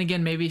 But then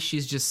again, maybe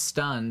she's just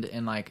stunned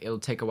and like it'll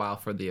take a while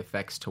for the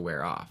effects to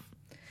wear off.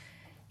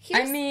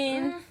 Here's- I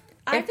mean,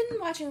 I've been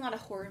watching a lot of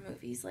horror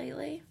movies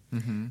lately,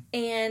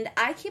 and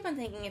I keep on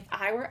thinking if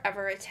I were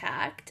ever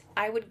attacked,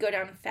 I would go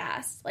down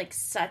fast, like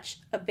such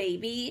a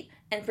baby,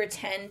 and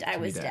pretend I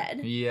was dead,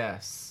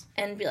 Yes.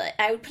 and be like,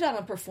 I would put on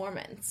a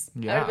performance. I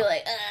Yeah. would be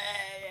like,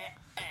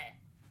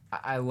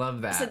 I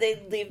love that. so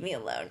they'd leave me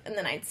alone, and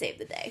then I'd save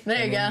the day, there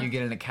and you then go. you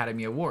get an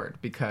Academy Award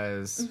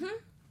because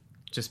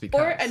just because.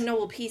 or a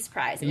Nobel Peace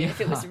Prize. I mean,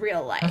 if it was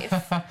real life.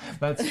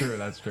 That's true.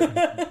 That's true.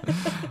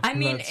 I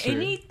mean, That's true.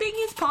 anything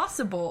is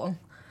possible.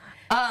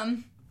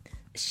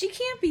 She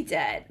can't be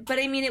dead, but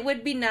I mean, it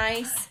would be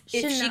nice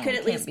if she Chanel could at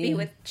can't least be be.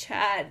 with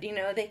Chad. You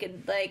know, they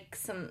could like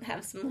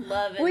have some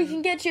love. And We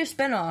can get your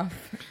spinoff.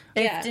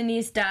 If Yeah.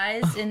 Denise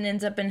dies and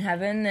ends up in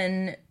heaven,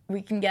 then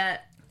we can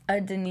get a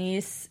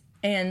Denise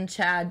and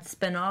Chad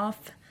spinoff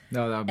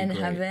No, that would be in great.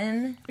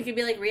 heaven. It could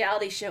be like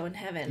reality show in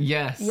heaven.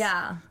 Yes.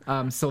 Yeah.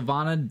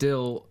 Silvana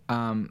Dill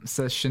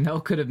says Chanel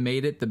could have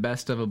made it the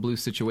best of a blue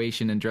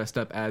situation and dressed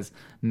up as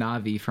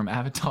Navi from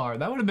Avatar.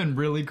 That would have been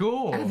really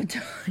cool.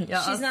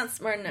 Yeah. She's not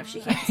smart enough. She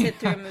can't sit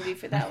through a movie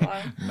for that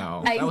long.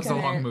 No, I that was a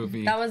long couldn't.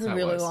 movie. That was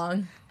really was.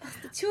 long.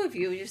 The two of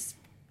you just,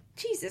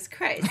 Jesus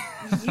Christ.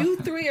 You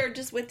 3 are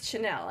just with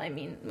Chanel, I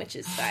mean, which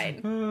is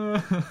fine.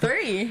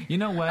 3. You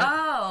know what?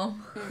 Oh.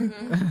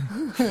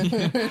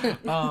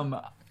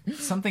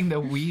 Something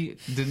that we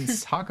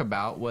didn't talk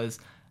about was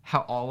how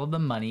all of the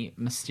money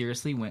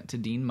mysteriously went to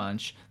Dean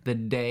Munch the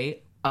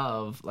day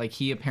of, like,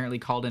 he apparently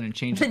called in and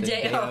changed it the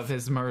day of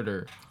his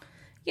murder.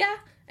 Yeah.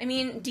 I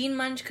mean, Dean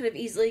Munch could have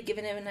easily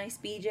given him a nice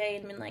BJ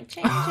and been like,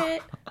 change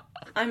it.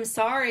 I'm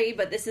sorry,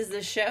 but this is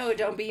the show.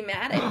 Don't be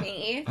mad at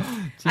me.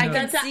 I can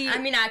That's, see. I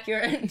mean,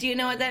 accurate. Do you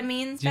know what that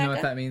means, Do you know what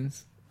Becca? that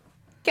means?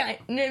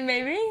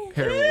 Maybe.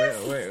 Here,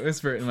 wait,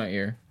 whisper it in my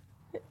ear.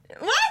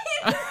 What?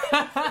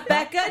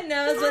 Becca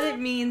knows what it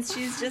means.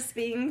 She's just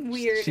being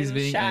weird She's and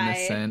being shy.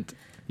 innocent.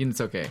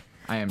 It's okay.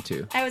 I am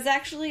too. I was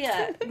actually,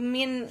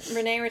 me and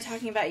Renee were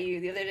talking about you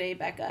the other day,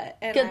 Becca.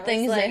 And I Good was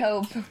things, like, I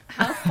hope.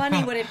 How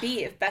funny would it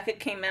be if Becca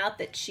came out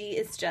that she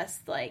is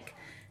just like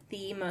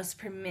the most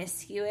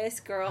promiscuous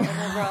girl in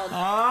the world,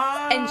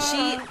 and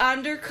she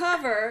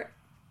undercover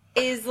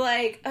is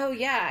like, oh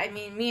yeah, I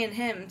mean, me and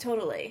him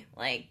totally,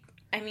 like,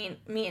 I mean,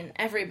 me and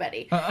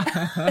everybody.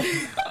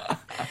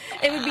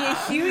 It would be a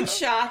huge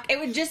shock. It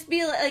would just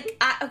be like,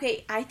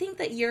 I think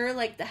that you're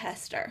like the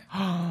Hester.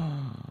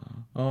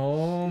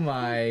 Oh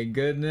my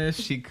goodness,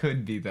 she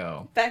could be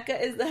though. Becca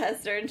is the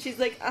Hester, and she's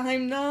like,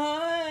 I'm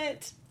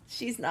not.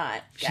 She's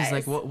not. She's guys.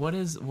 like, what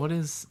is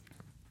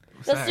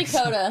That's sex?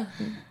 Dakota.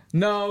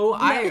 No,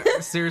 I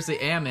seriously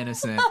am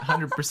innocent,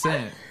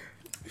 100%.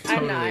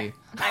 I'm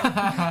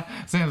not.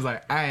 Sam's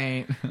like, I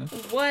ain't.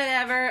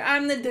 Whatever.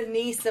 I'm the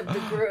Denise of the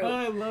group.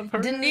 I love her.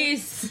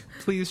 Denise.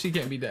 Please, she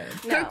can't be dead.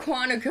 Her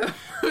Quantico.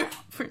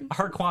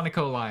 Her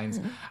Quantico lines.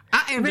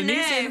 I am Renee.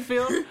 Denise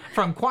Enfield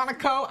from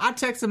Quantico. I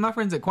texted my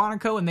friends at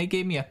Quantico and they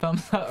gave me a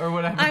thumbs up or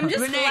whatever. I'm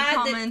just Renee, glad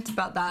comment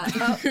about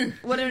that.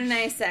 What did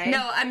Renee say?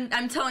 No,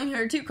 I'm telling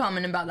her to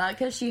comment about that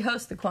because she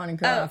hosts the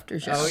Quantico after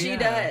show. Oh, She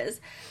yeah.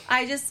 does.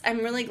 I'm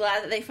really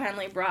glad that they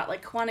finally brought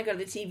like Quantico to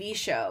the TV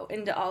show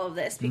into all of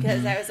this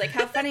because I was like,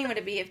 how funny would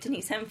it be if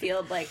Denise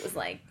Hempfield was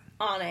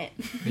on it?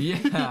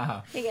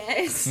 Yeah. Hey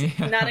guys,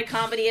 Yeah. not a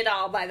comedy at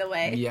all, by the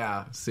way.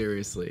 Yeah,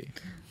 seriously.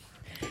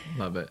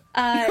 Love it.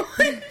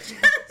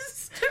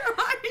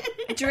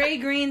 Dre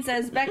Green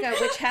says, Becca,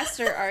 which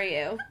Hester are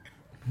you?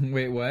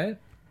 Wait, what?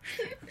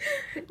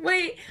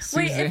 Wait,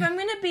 Susan. if I'm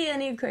gonna be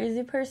any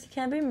crazy person,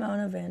 can I be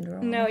Mona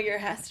Vanderbilt? No, you're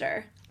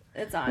Hester.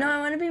 It's on. No, I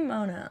want to be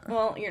Mona.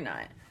 Well, you're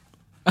not.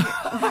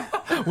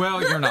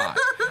 Well, you're not.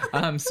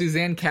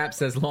 Suzanne Cap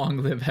says, long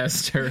live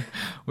Hester,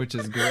 which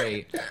is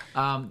great.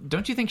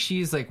 Don't you think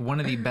she's like one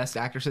of the best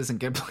actresses and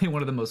can play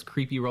one of the most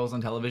creepy roles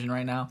on television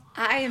right now?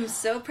 I am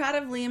so proud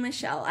of Leah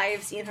Michele. I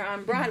have seen her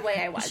on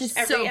Broadway. I watched She's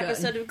every so good.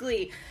 episode of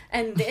Glee.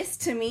 And this,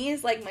 to me,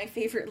 is like my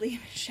favorite Leah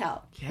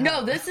Michele. Yeah.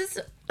 No, this is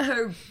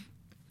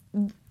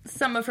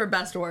some of her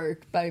best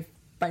work by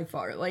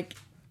far. Like,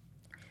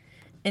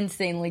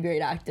 insanely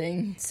great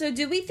acting. So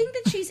do we think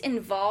that she's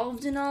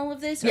involved in all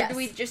of this? Or Yes. do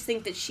we just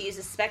think that she's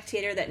a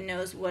spectator that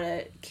knows what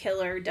a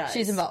killer does?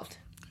 She's involved.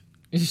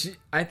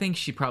 I think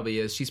she probably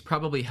is. She's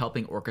probably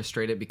helping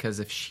orchestrate it because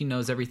if she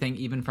knows everything,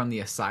 even from the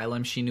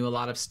asylum, she knew a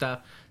lot of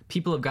stuff.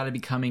 People have got to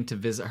be coming to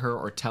visit her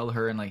or tell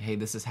her and like, hey,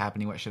 this is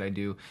happening. What should I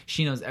do?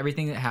 She knows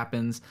everything that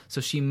happens, so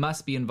she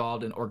must be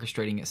involved in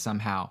orchestrating it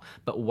somehow.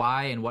 But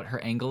why and what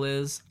her angle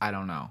is, I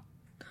don't know.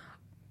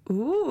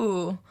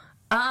 Ooh.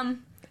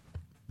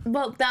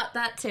 Well,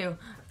 that too.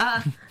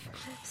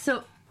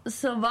 So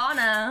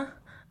Silvana,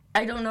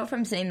 I don't know if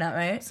I'm saying that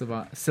right.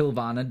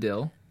 Silvana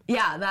Dill.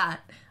 Yeah, that.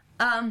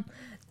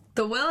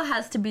 The will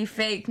has to be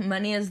fake.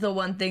 Money is the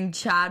one thing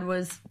Chad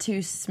was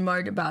too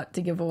smart about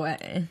to give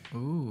away.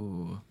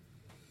 Ooh.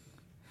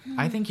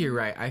 I think you're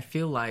right. I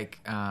feel like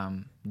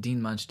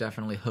Dean Munch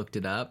definitely hooked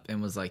it up and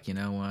was like, you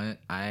know what?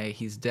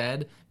 He's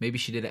dead. Maybe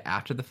she did it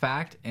after the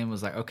fact and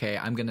was like, okay,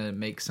 I'm going to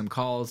make some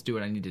calls, do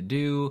what I need to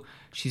do.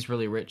 She's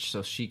really rich,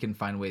 so she can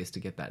find ways to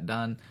get that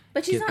done.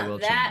 But she's get the not will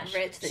that changed.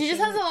 rich. That She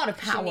just has a lot of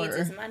She power. needs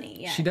his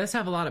money, yeah. She does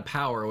have a lot of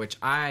power, which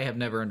I have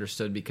never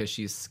understood because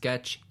she's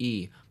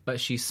sketchy. But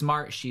she's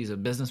smart. She's a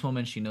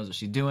businesswoman. She knows what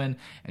she's doing,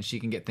 and she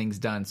can get things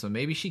done. So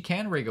maybe she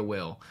can rig a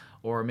will.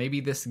 Or maybe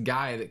this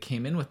guy that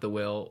came in with the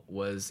will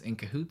was in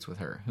cahoots with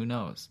her. Who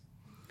knows?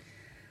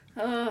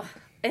 Oh,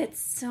 it's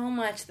so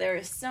much. There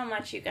is so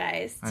much, you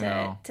guys, I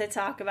know. to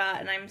talk about,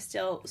 and I'm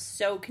still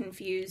so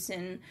confused.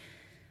 And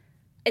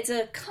it's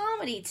a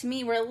comedy to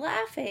me. We're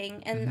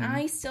laughing, and Mm-hmm.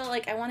 I still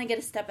I want to get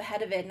a step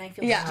ahead of it, and I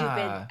feel Yeah.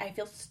 stupid. I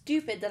feel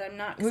stupid that I'm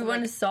not. 'cause We I'm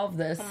want to solve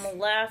this. I'm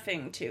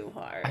laughing too I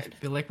hard.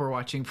 feel like we're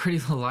watching Pretty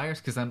Little Liars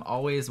because I'm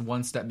always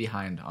one step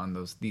behind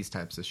on these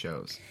types of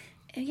shows.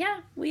 Yeah,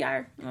 we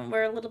are.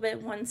 We're a little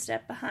bit one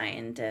step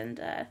behind, and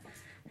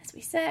as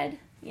we said,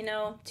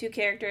 two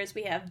characters.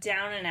 We have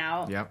Down and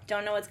Out. Yep.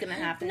 Don't know what's going to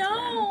happen to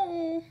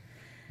No. them.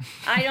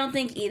 I don't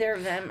think either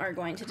of them are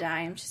going to die.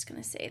 I'm just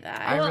going to say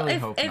that. I really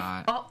hope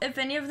not. If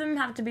any of them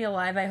have to be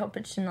alive, I hope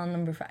it's Chanel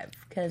number 5.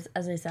 Because,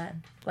 as I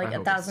said, I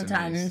hope 1,000 it's Denise.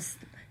 times,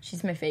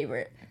 she's my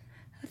favorite.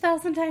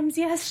 1,000 times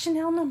yes,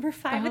 Chanel number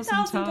 5. 1,000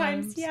 1,000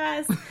 times times.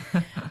 yes.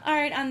 All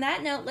right, on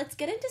that note, let's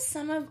get into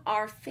some of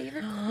our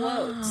favorite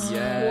quotes.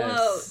 Yes.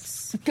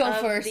 Quotes. Go of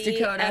first, the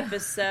Dakota.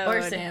 episode.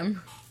 Or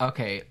Sam.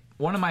 Okay,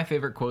 one of my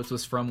favorite quotes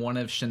was from one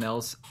of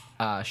Chanel's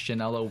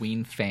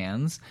Chanel-Oween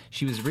fans.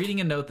 She was reading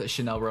a note that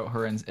Chanel wrote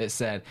her, and it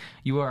said,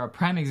 "You are a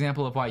prime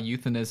example of why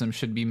euthanism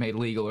should be made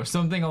legal," or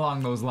something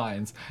along those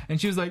lines. And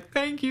she was like,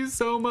 "Thank you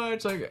so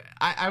much." Like,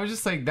 I was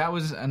just like, that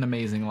was an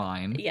amazing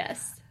line.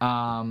 Yes.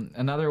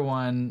 Another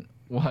one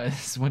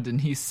was when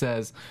Denise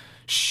says,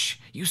 "Shh,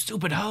 you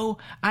stupid hoe,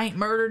 I ain't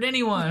murdered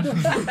anyone."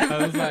 I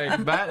was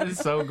like, that is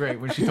so great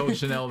when she told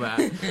Chanel that.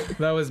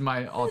 That was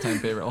my all-time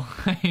favorite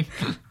line.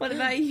 What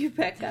about you,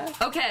 Becca?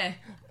 Okay.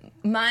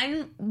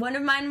 One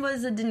of mine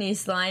was a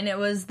Denise line. It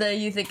was the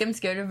 "You think I'm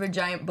scared of a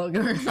giant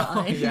booger"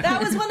 line. yeah.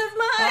 That was one of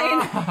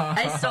mine.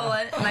 I stole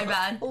it. My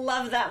bad.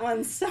 Love that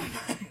one so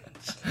much.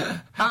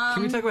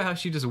 Can we talk about how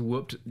she just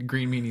whooped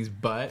Green Meanie's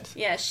butt?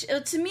 Yeah,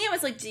 to me it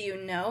was like, do you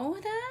know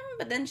them?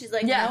 But then she's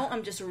like, Yeah. no,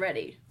 I'm just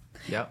ready.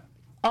 Yep.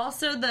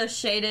 Also, the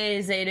Shade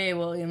Zayde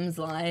Williams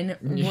line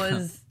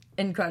was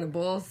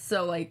incredible.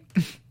 So,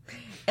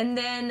 and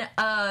then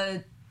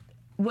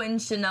when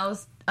Chanel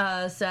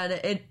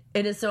said,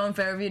 it is so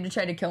unfair of you to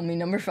try to kill me,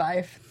 number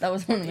 5. That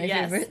was one of my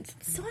favorites.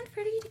 It's so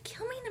unfair to you to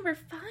kill me, number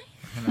 5.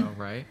 I know,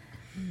 right?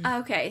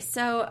 Okay,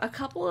 so a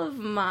couple of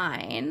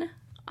mine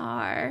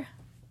are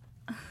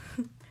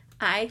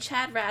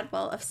Chad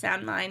Radwell of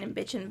Sound Mind and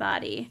Bitchin'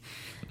 Body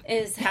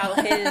is how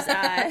his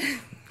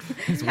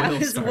His how will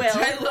his starts.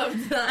 will I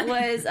loved that.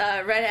 was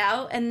read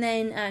out, and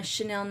then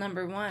Chanel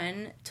number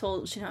 1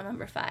 told Chanel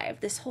number 5,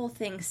 "This whole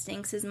thing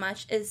stinks as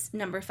much as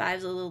number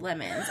 5's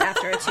Lululemons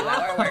after a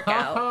 2-hour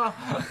workout."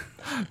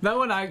 That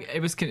one,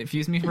 it was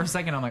confused me for a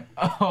second. I'm like,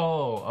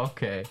 oh,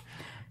 okay,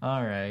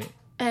 all right.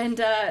 And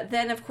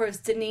then, of course,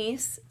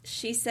 Denise,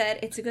 she said,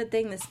 "It's a good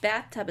thing this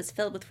bathtub is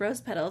filled with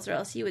rose petals, or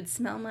else you would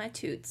smell my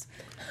toots."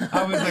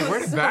 I was like,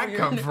 where did that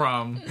come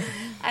from?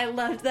 I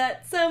loved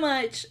that so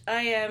much.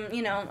 I am,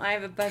 I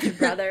have a bunch of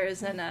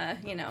brothers, and,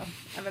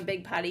 I'm a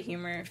big potty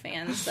humor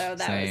fan, so that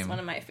was Same. one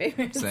of my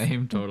favorites.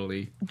 Same,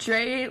 totally.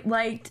 Dre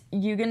liked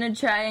 "You gonna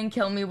try and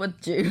kill me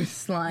with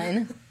juice"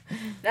 line.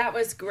 That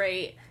was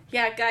great.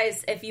 Yeah,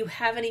 guys, if you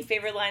have any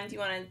favorite lines you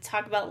want to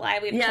talk about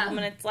live, we have a couple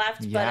minutes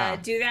left, Yeah.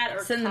 but do that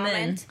or Send them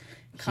in.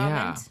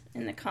 comment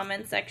in the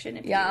comment section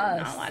if you're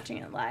not watching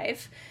it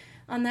live.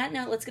 On that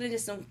note, let's get into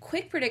some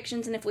quick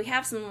predictions, and if we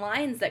have some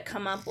lines that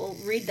come up, we'll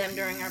read them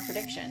during our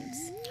predictions.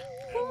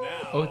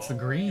 Oh, it's the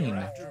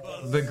green.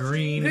 The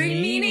green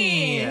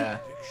meanie. Yeah.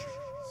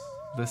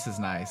 This is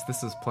nice.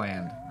 This is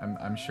planned.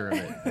 I'm sure of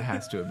it. It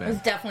has to have been.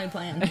 It's definitely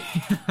planned.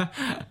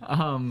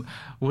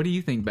 What do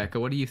you think, Becca?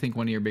 What do you think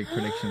one of your big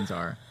predictions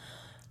are?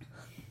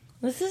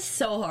 This is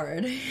so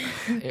hard.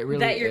 It really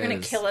That you're is. going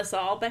to kill us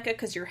all, Becca,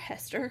 because you're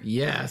Hester.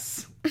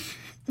 Yes.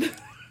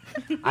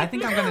 I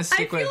think I'm going to I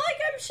stick feel with... like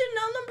I'm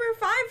Chanel number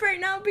 5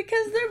 right now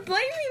because they're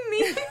blaming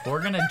me.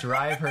 We're going to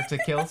drive her to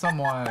kill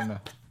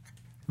someone.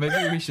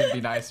 Maybe we should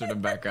be nicer to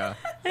Becca.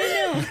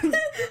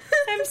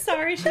 I'm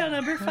sorry, Chanel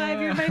number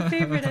 5. You're my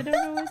favorite. I don't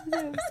know what to do.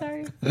 I'm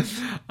sorry.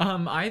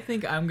 I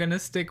think I'm going to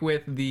stick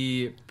with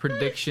the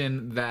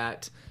prediction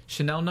that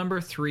Chanel number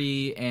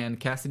 3 and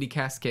Cassidy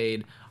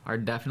Cascade are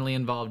definitely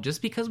involved.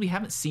 Just because we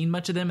haven't seen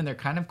much of them and they're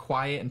kind of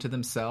quiet and to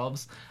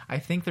themselves, I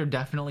think they're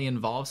definitely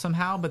involved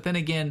somehow. But then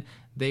again,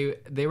 they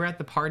were at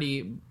the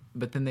party,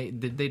 but then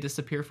did they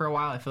disappear for a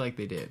while? I feel like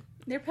they did.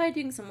 They're probably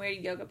doing some weird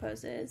yoga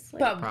poses.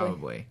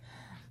 Probably.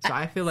 So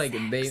I feel like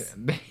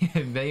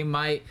they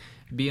might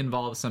be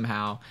involved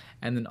somehow.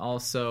 And then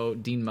also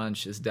Dean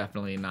Munch is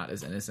definitely not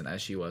as innocent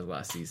as she was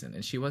last season.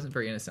 And she wasn't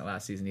very innocent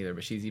last season either,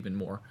 but she's even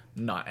more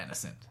not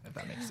innocent, if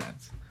that makes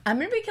sense. I'm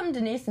gonna become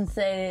Denise and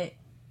say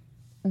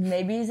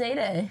maybe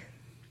Zayday.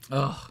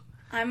 Ugh.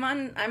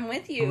 I'm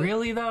with you.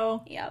 Really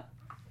though? Yep.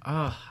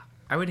 Ugh.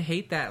 I would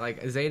hate that.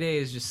 Like Zayday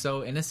is just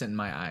so innocent in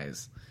my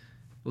eyes.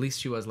 At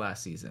least she was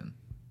last season.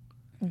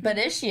 But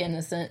is she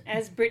innocent?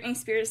 As Britney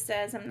Spears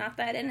says, I'm not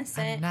that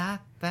innocent.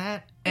 Not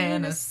that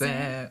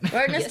innocent.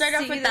 We're gonna You start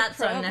off see, with the that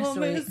song next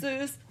problem week. is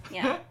this.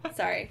 Yeah,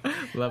 sorry.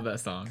 Love that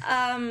song.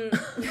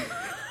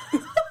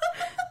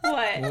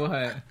 What?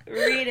 What?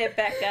 Read it,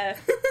 Becca.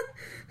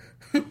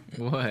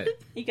 What?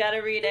 You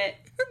gotta read it.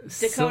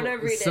 Dakota,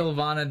 read it.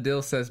 Silvana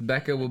Dill says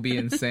Becca will be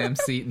in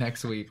Sam's seat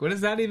next week. What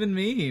does that even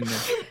mean?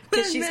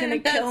 Because she's gonna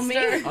kill me.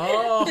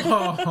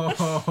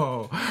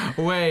 Oh,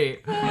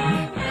 wait.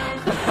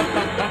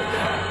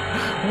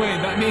 Wait,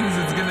 that means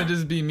it's gonna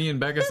just be me and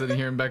Becca sitting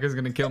here and Becca's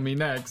gonna kill me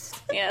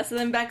next. Yeah, so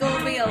then Becca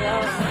will be alone.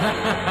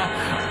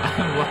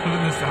 I'm loving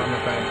the sound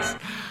effects.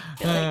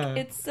 Like,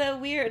 it's so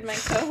weird. My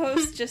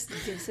co-host just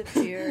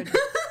disappeared.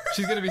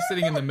 She's gonna be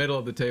sitting in the middle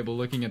of the table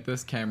looking at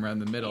this camera in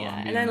the middle. Yeah,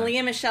 being and then like,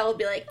 Leah Michelle will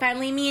be like,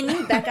 finally me and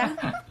you,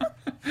 Becca.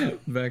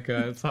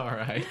 Becca, it's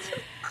alright.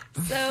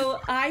 So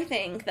I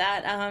think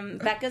that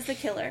Becca's the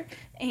killer.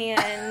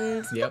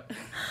 And Yep.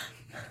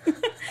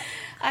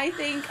 I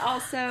think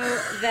also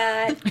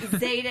that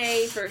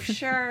Zayday, for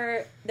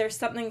sure, there's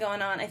something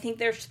going on. I think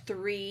there's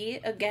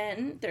 3,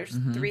 again. There's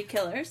 3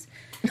 killers.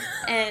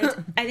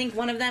 And I think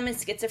one of them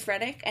is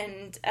schizophrenic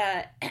and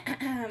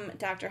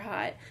Dr.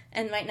 Hot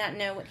and might not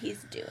know what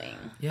he's doing.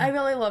 Yeah. I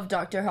really love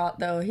Dr. Hot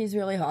though. He's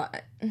really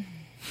hot.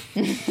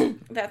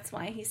 That's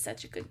why he's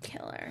such a good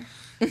killer.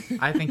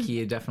 I think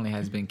he definitely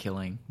has been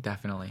killing.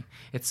 Definitely,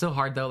 it's so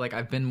hard though. Like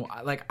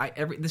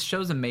this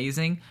show's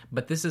amazing,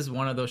 but this is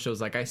one of those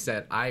shows. Like I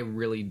said, I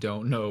really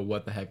don't know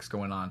what the heck's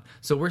going on.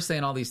 So we're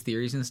saying all these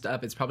theories and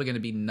stuff. It's probably going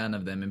to be none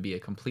of them and be a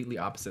completely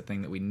opposite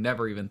thing that we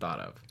never even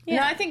thought of. Yeah.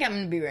 No, I think I'm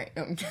gonna be right.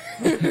 No, I'm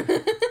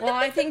kidding. Well,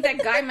 I think that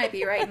guy might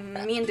be right, and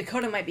me and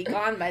Dakota might be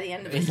gone by the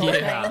end of this whole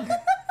thing.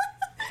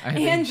 I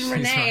think And she's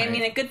Renee. right. I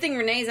mean, a good thing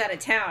Renee's out of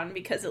town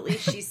because at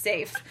least she's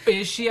safe.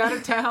 Is she out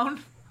of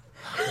town?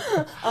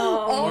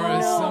 Or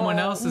is someone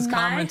else is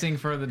commenting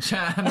for the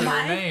chat under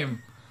her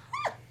name?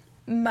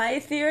 My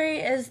theory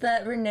is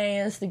that Renee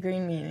is the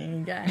green meanie,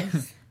 you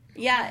guys.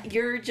 Yeah,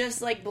 you're just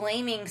like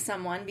blaming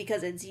someone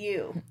because it's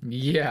you.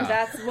 Yeah.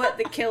 That's what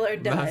the killer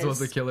does. That's what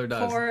the killer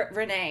does. Poor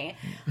Renee.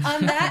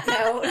 On that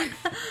note,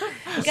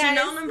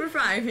 Chanel guys, number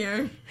 5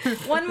 here.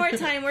 one more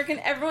time, where can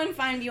everyone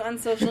find you on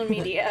social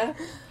media?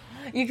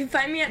 You can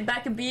find me at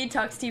Becca B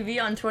Talks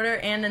TV on Twitter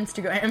and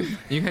Instagram.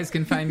 You guys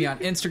can find me on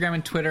Instagram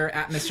and Twitter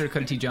at Mr.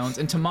 Dakota T. Jones.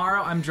 And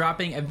tomorrow I'm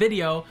dropping a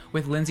video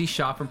with Lindsay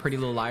Shaw from Pretty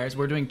Little Liars.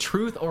 We're doing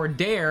Truth or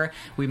Dare.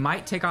 We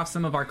might take off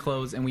some of our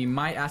clothes and we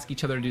might ask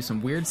each other to do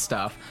some weird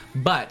stuff.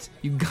 But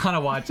you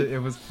gotta watch it. It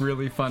was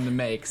really fun to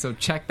make. So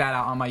check that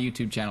out on my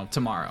YouTube channel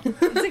tomorrow.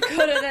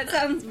 Dakota, that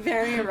sounds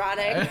very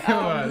erotic. It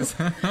was.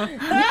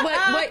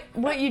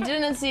 What you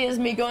didn't see is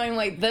me going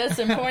like this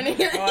and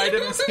pointing at Oh, I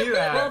didn't see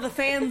that. Well, the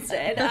fans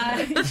did.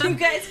 You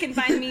guys can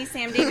find me,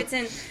 Sam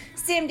Davidson,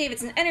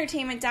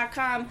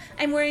 SamDavidsonEntertainment.com.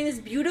 I'm wearing this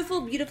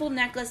beautiful, beautiful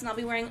necklace, and I'll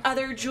be wearing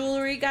other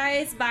jewelry,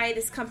 guys, by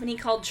this company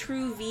called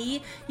True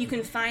V. You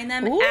can find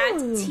them at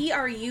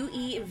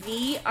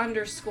TRUEV_.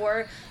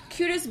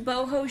 Cutest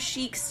boho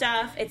chic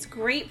stuff. It's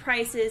great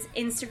prices.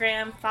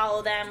 Instagram,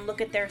 follow them, look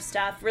at their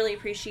stuff. Really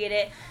appreciate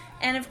it.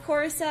 And of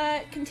course,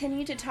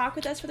 continue to talk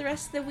with us for the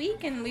rest of the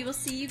week, and we will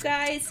see you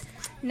guys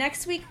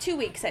next week. 2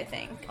 weeks, I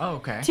think. Oh,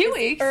 okay. 2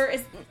 weeks.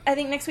 I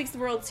think next week's the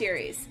World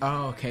Series.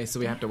 Oh, okay. So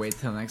we have to wait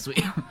till next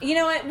week. You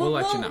know what? We'll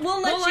let you know.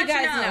 We'll let you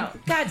guys know.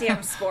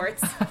 Goddamn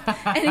sports.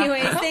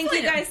 Anyways, thank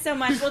you guys so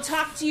much. We'll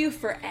talk to you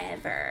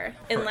forever.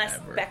 Unless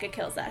Becca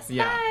kills us.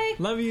 Yeah. Bye.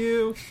 Love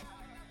you.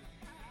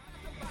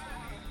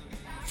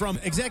 From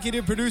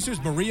executive producers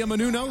Maria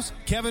Menounos,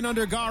 Kevin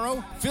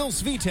Undergaro, Phil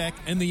Svitek,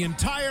 and the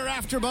entire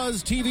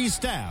AfterBuzz TV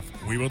staff,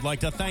 we would like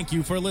to thank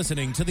you for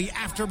listening to the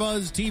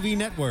AfterBuzz TV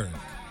network.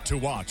 To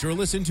watch or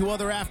listen to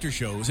other after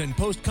shows and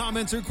post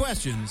comments or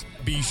questions,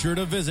 be sure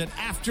to visit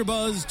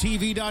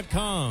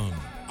AfterBuzzTV.com.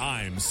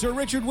 I'm Sir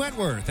Richard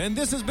Wentworth, and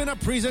this has been a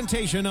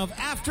presentation of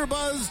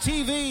AfterBuzz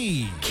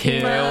TV.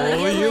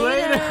 Kill you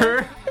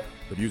later.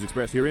 The views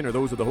expressed herein are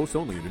those of the hosts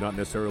only and do not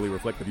necessarily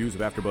reflect the views of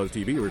AfterBuzz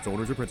TV or its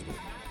owners or principals.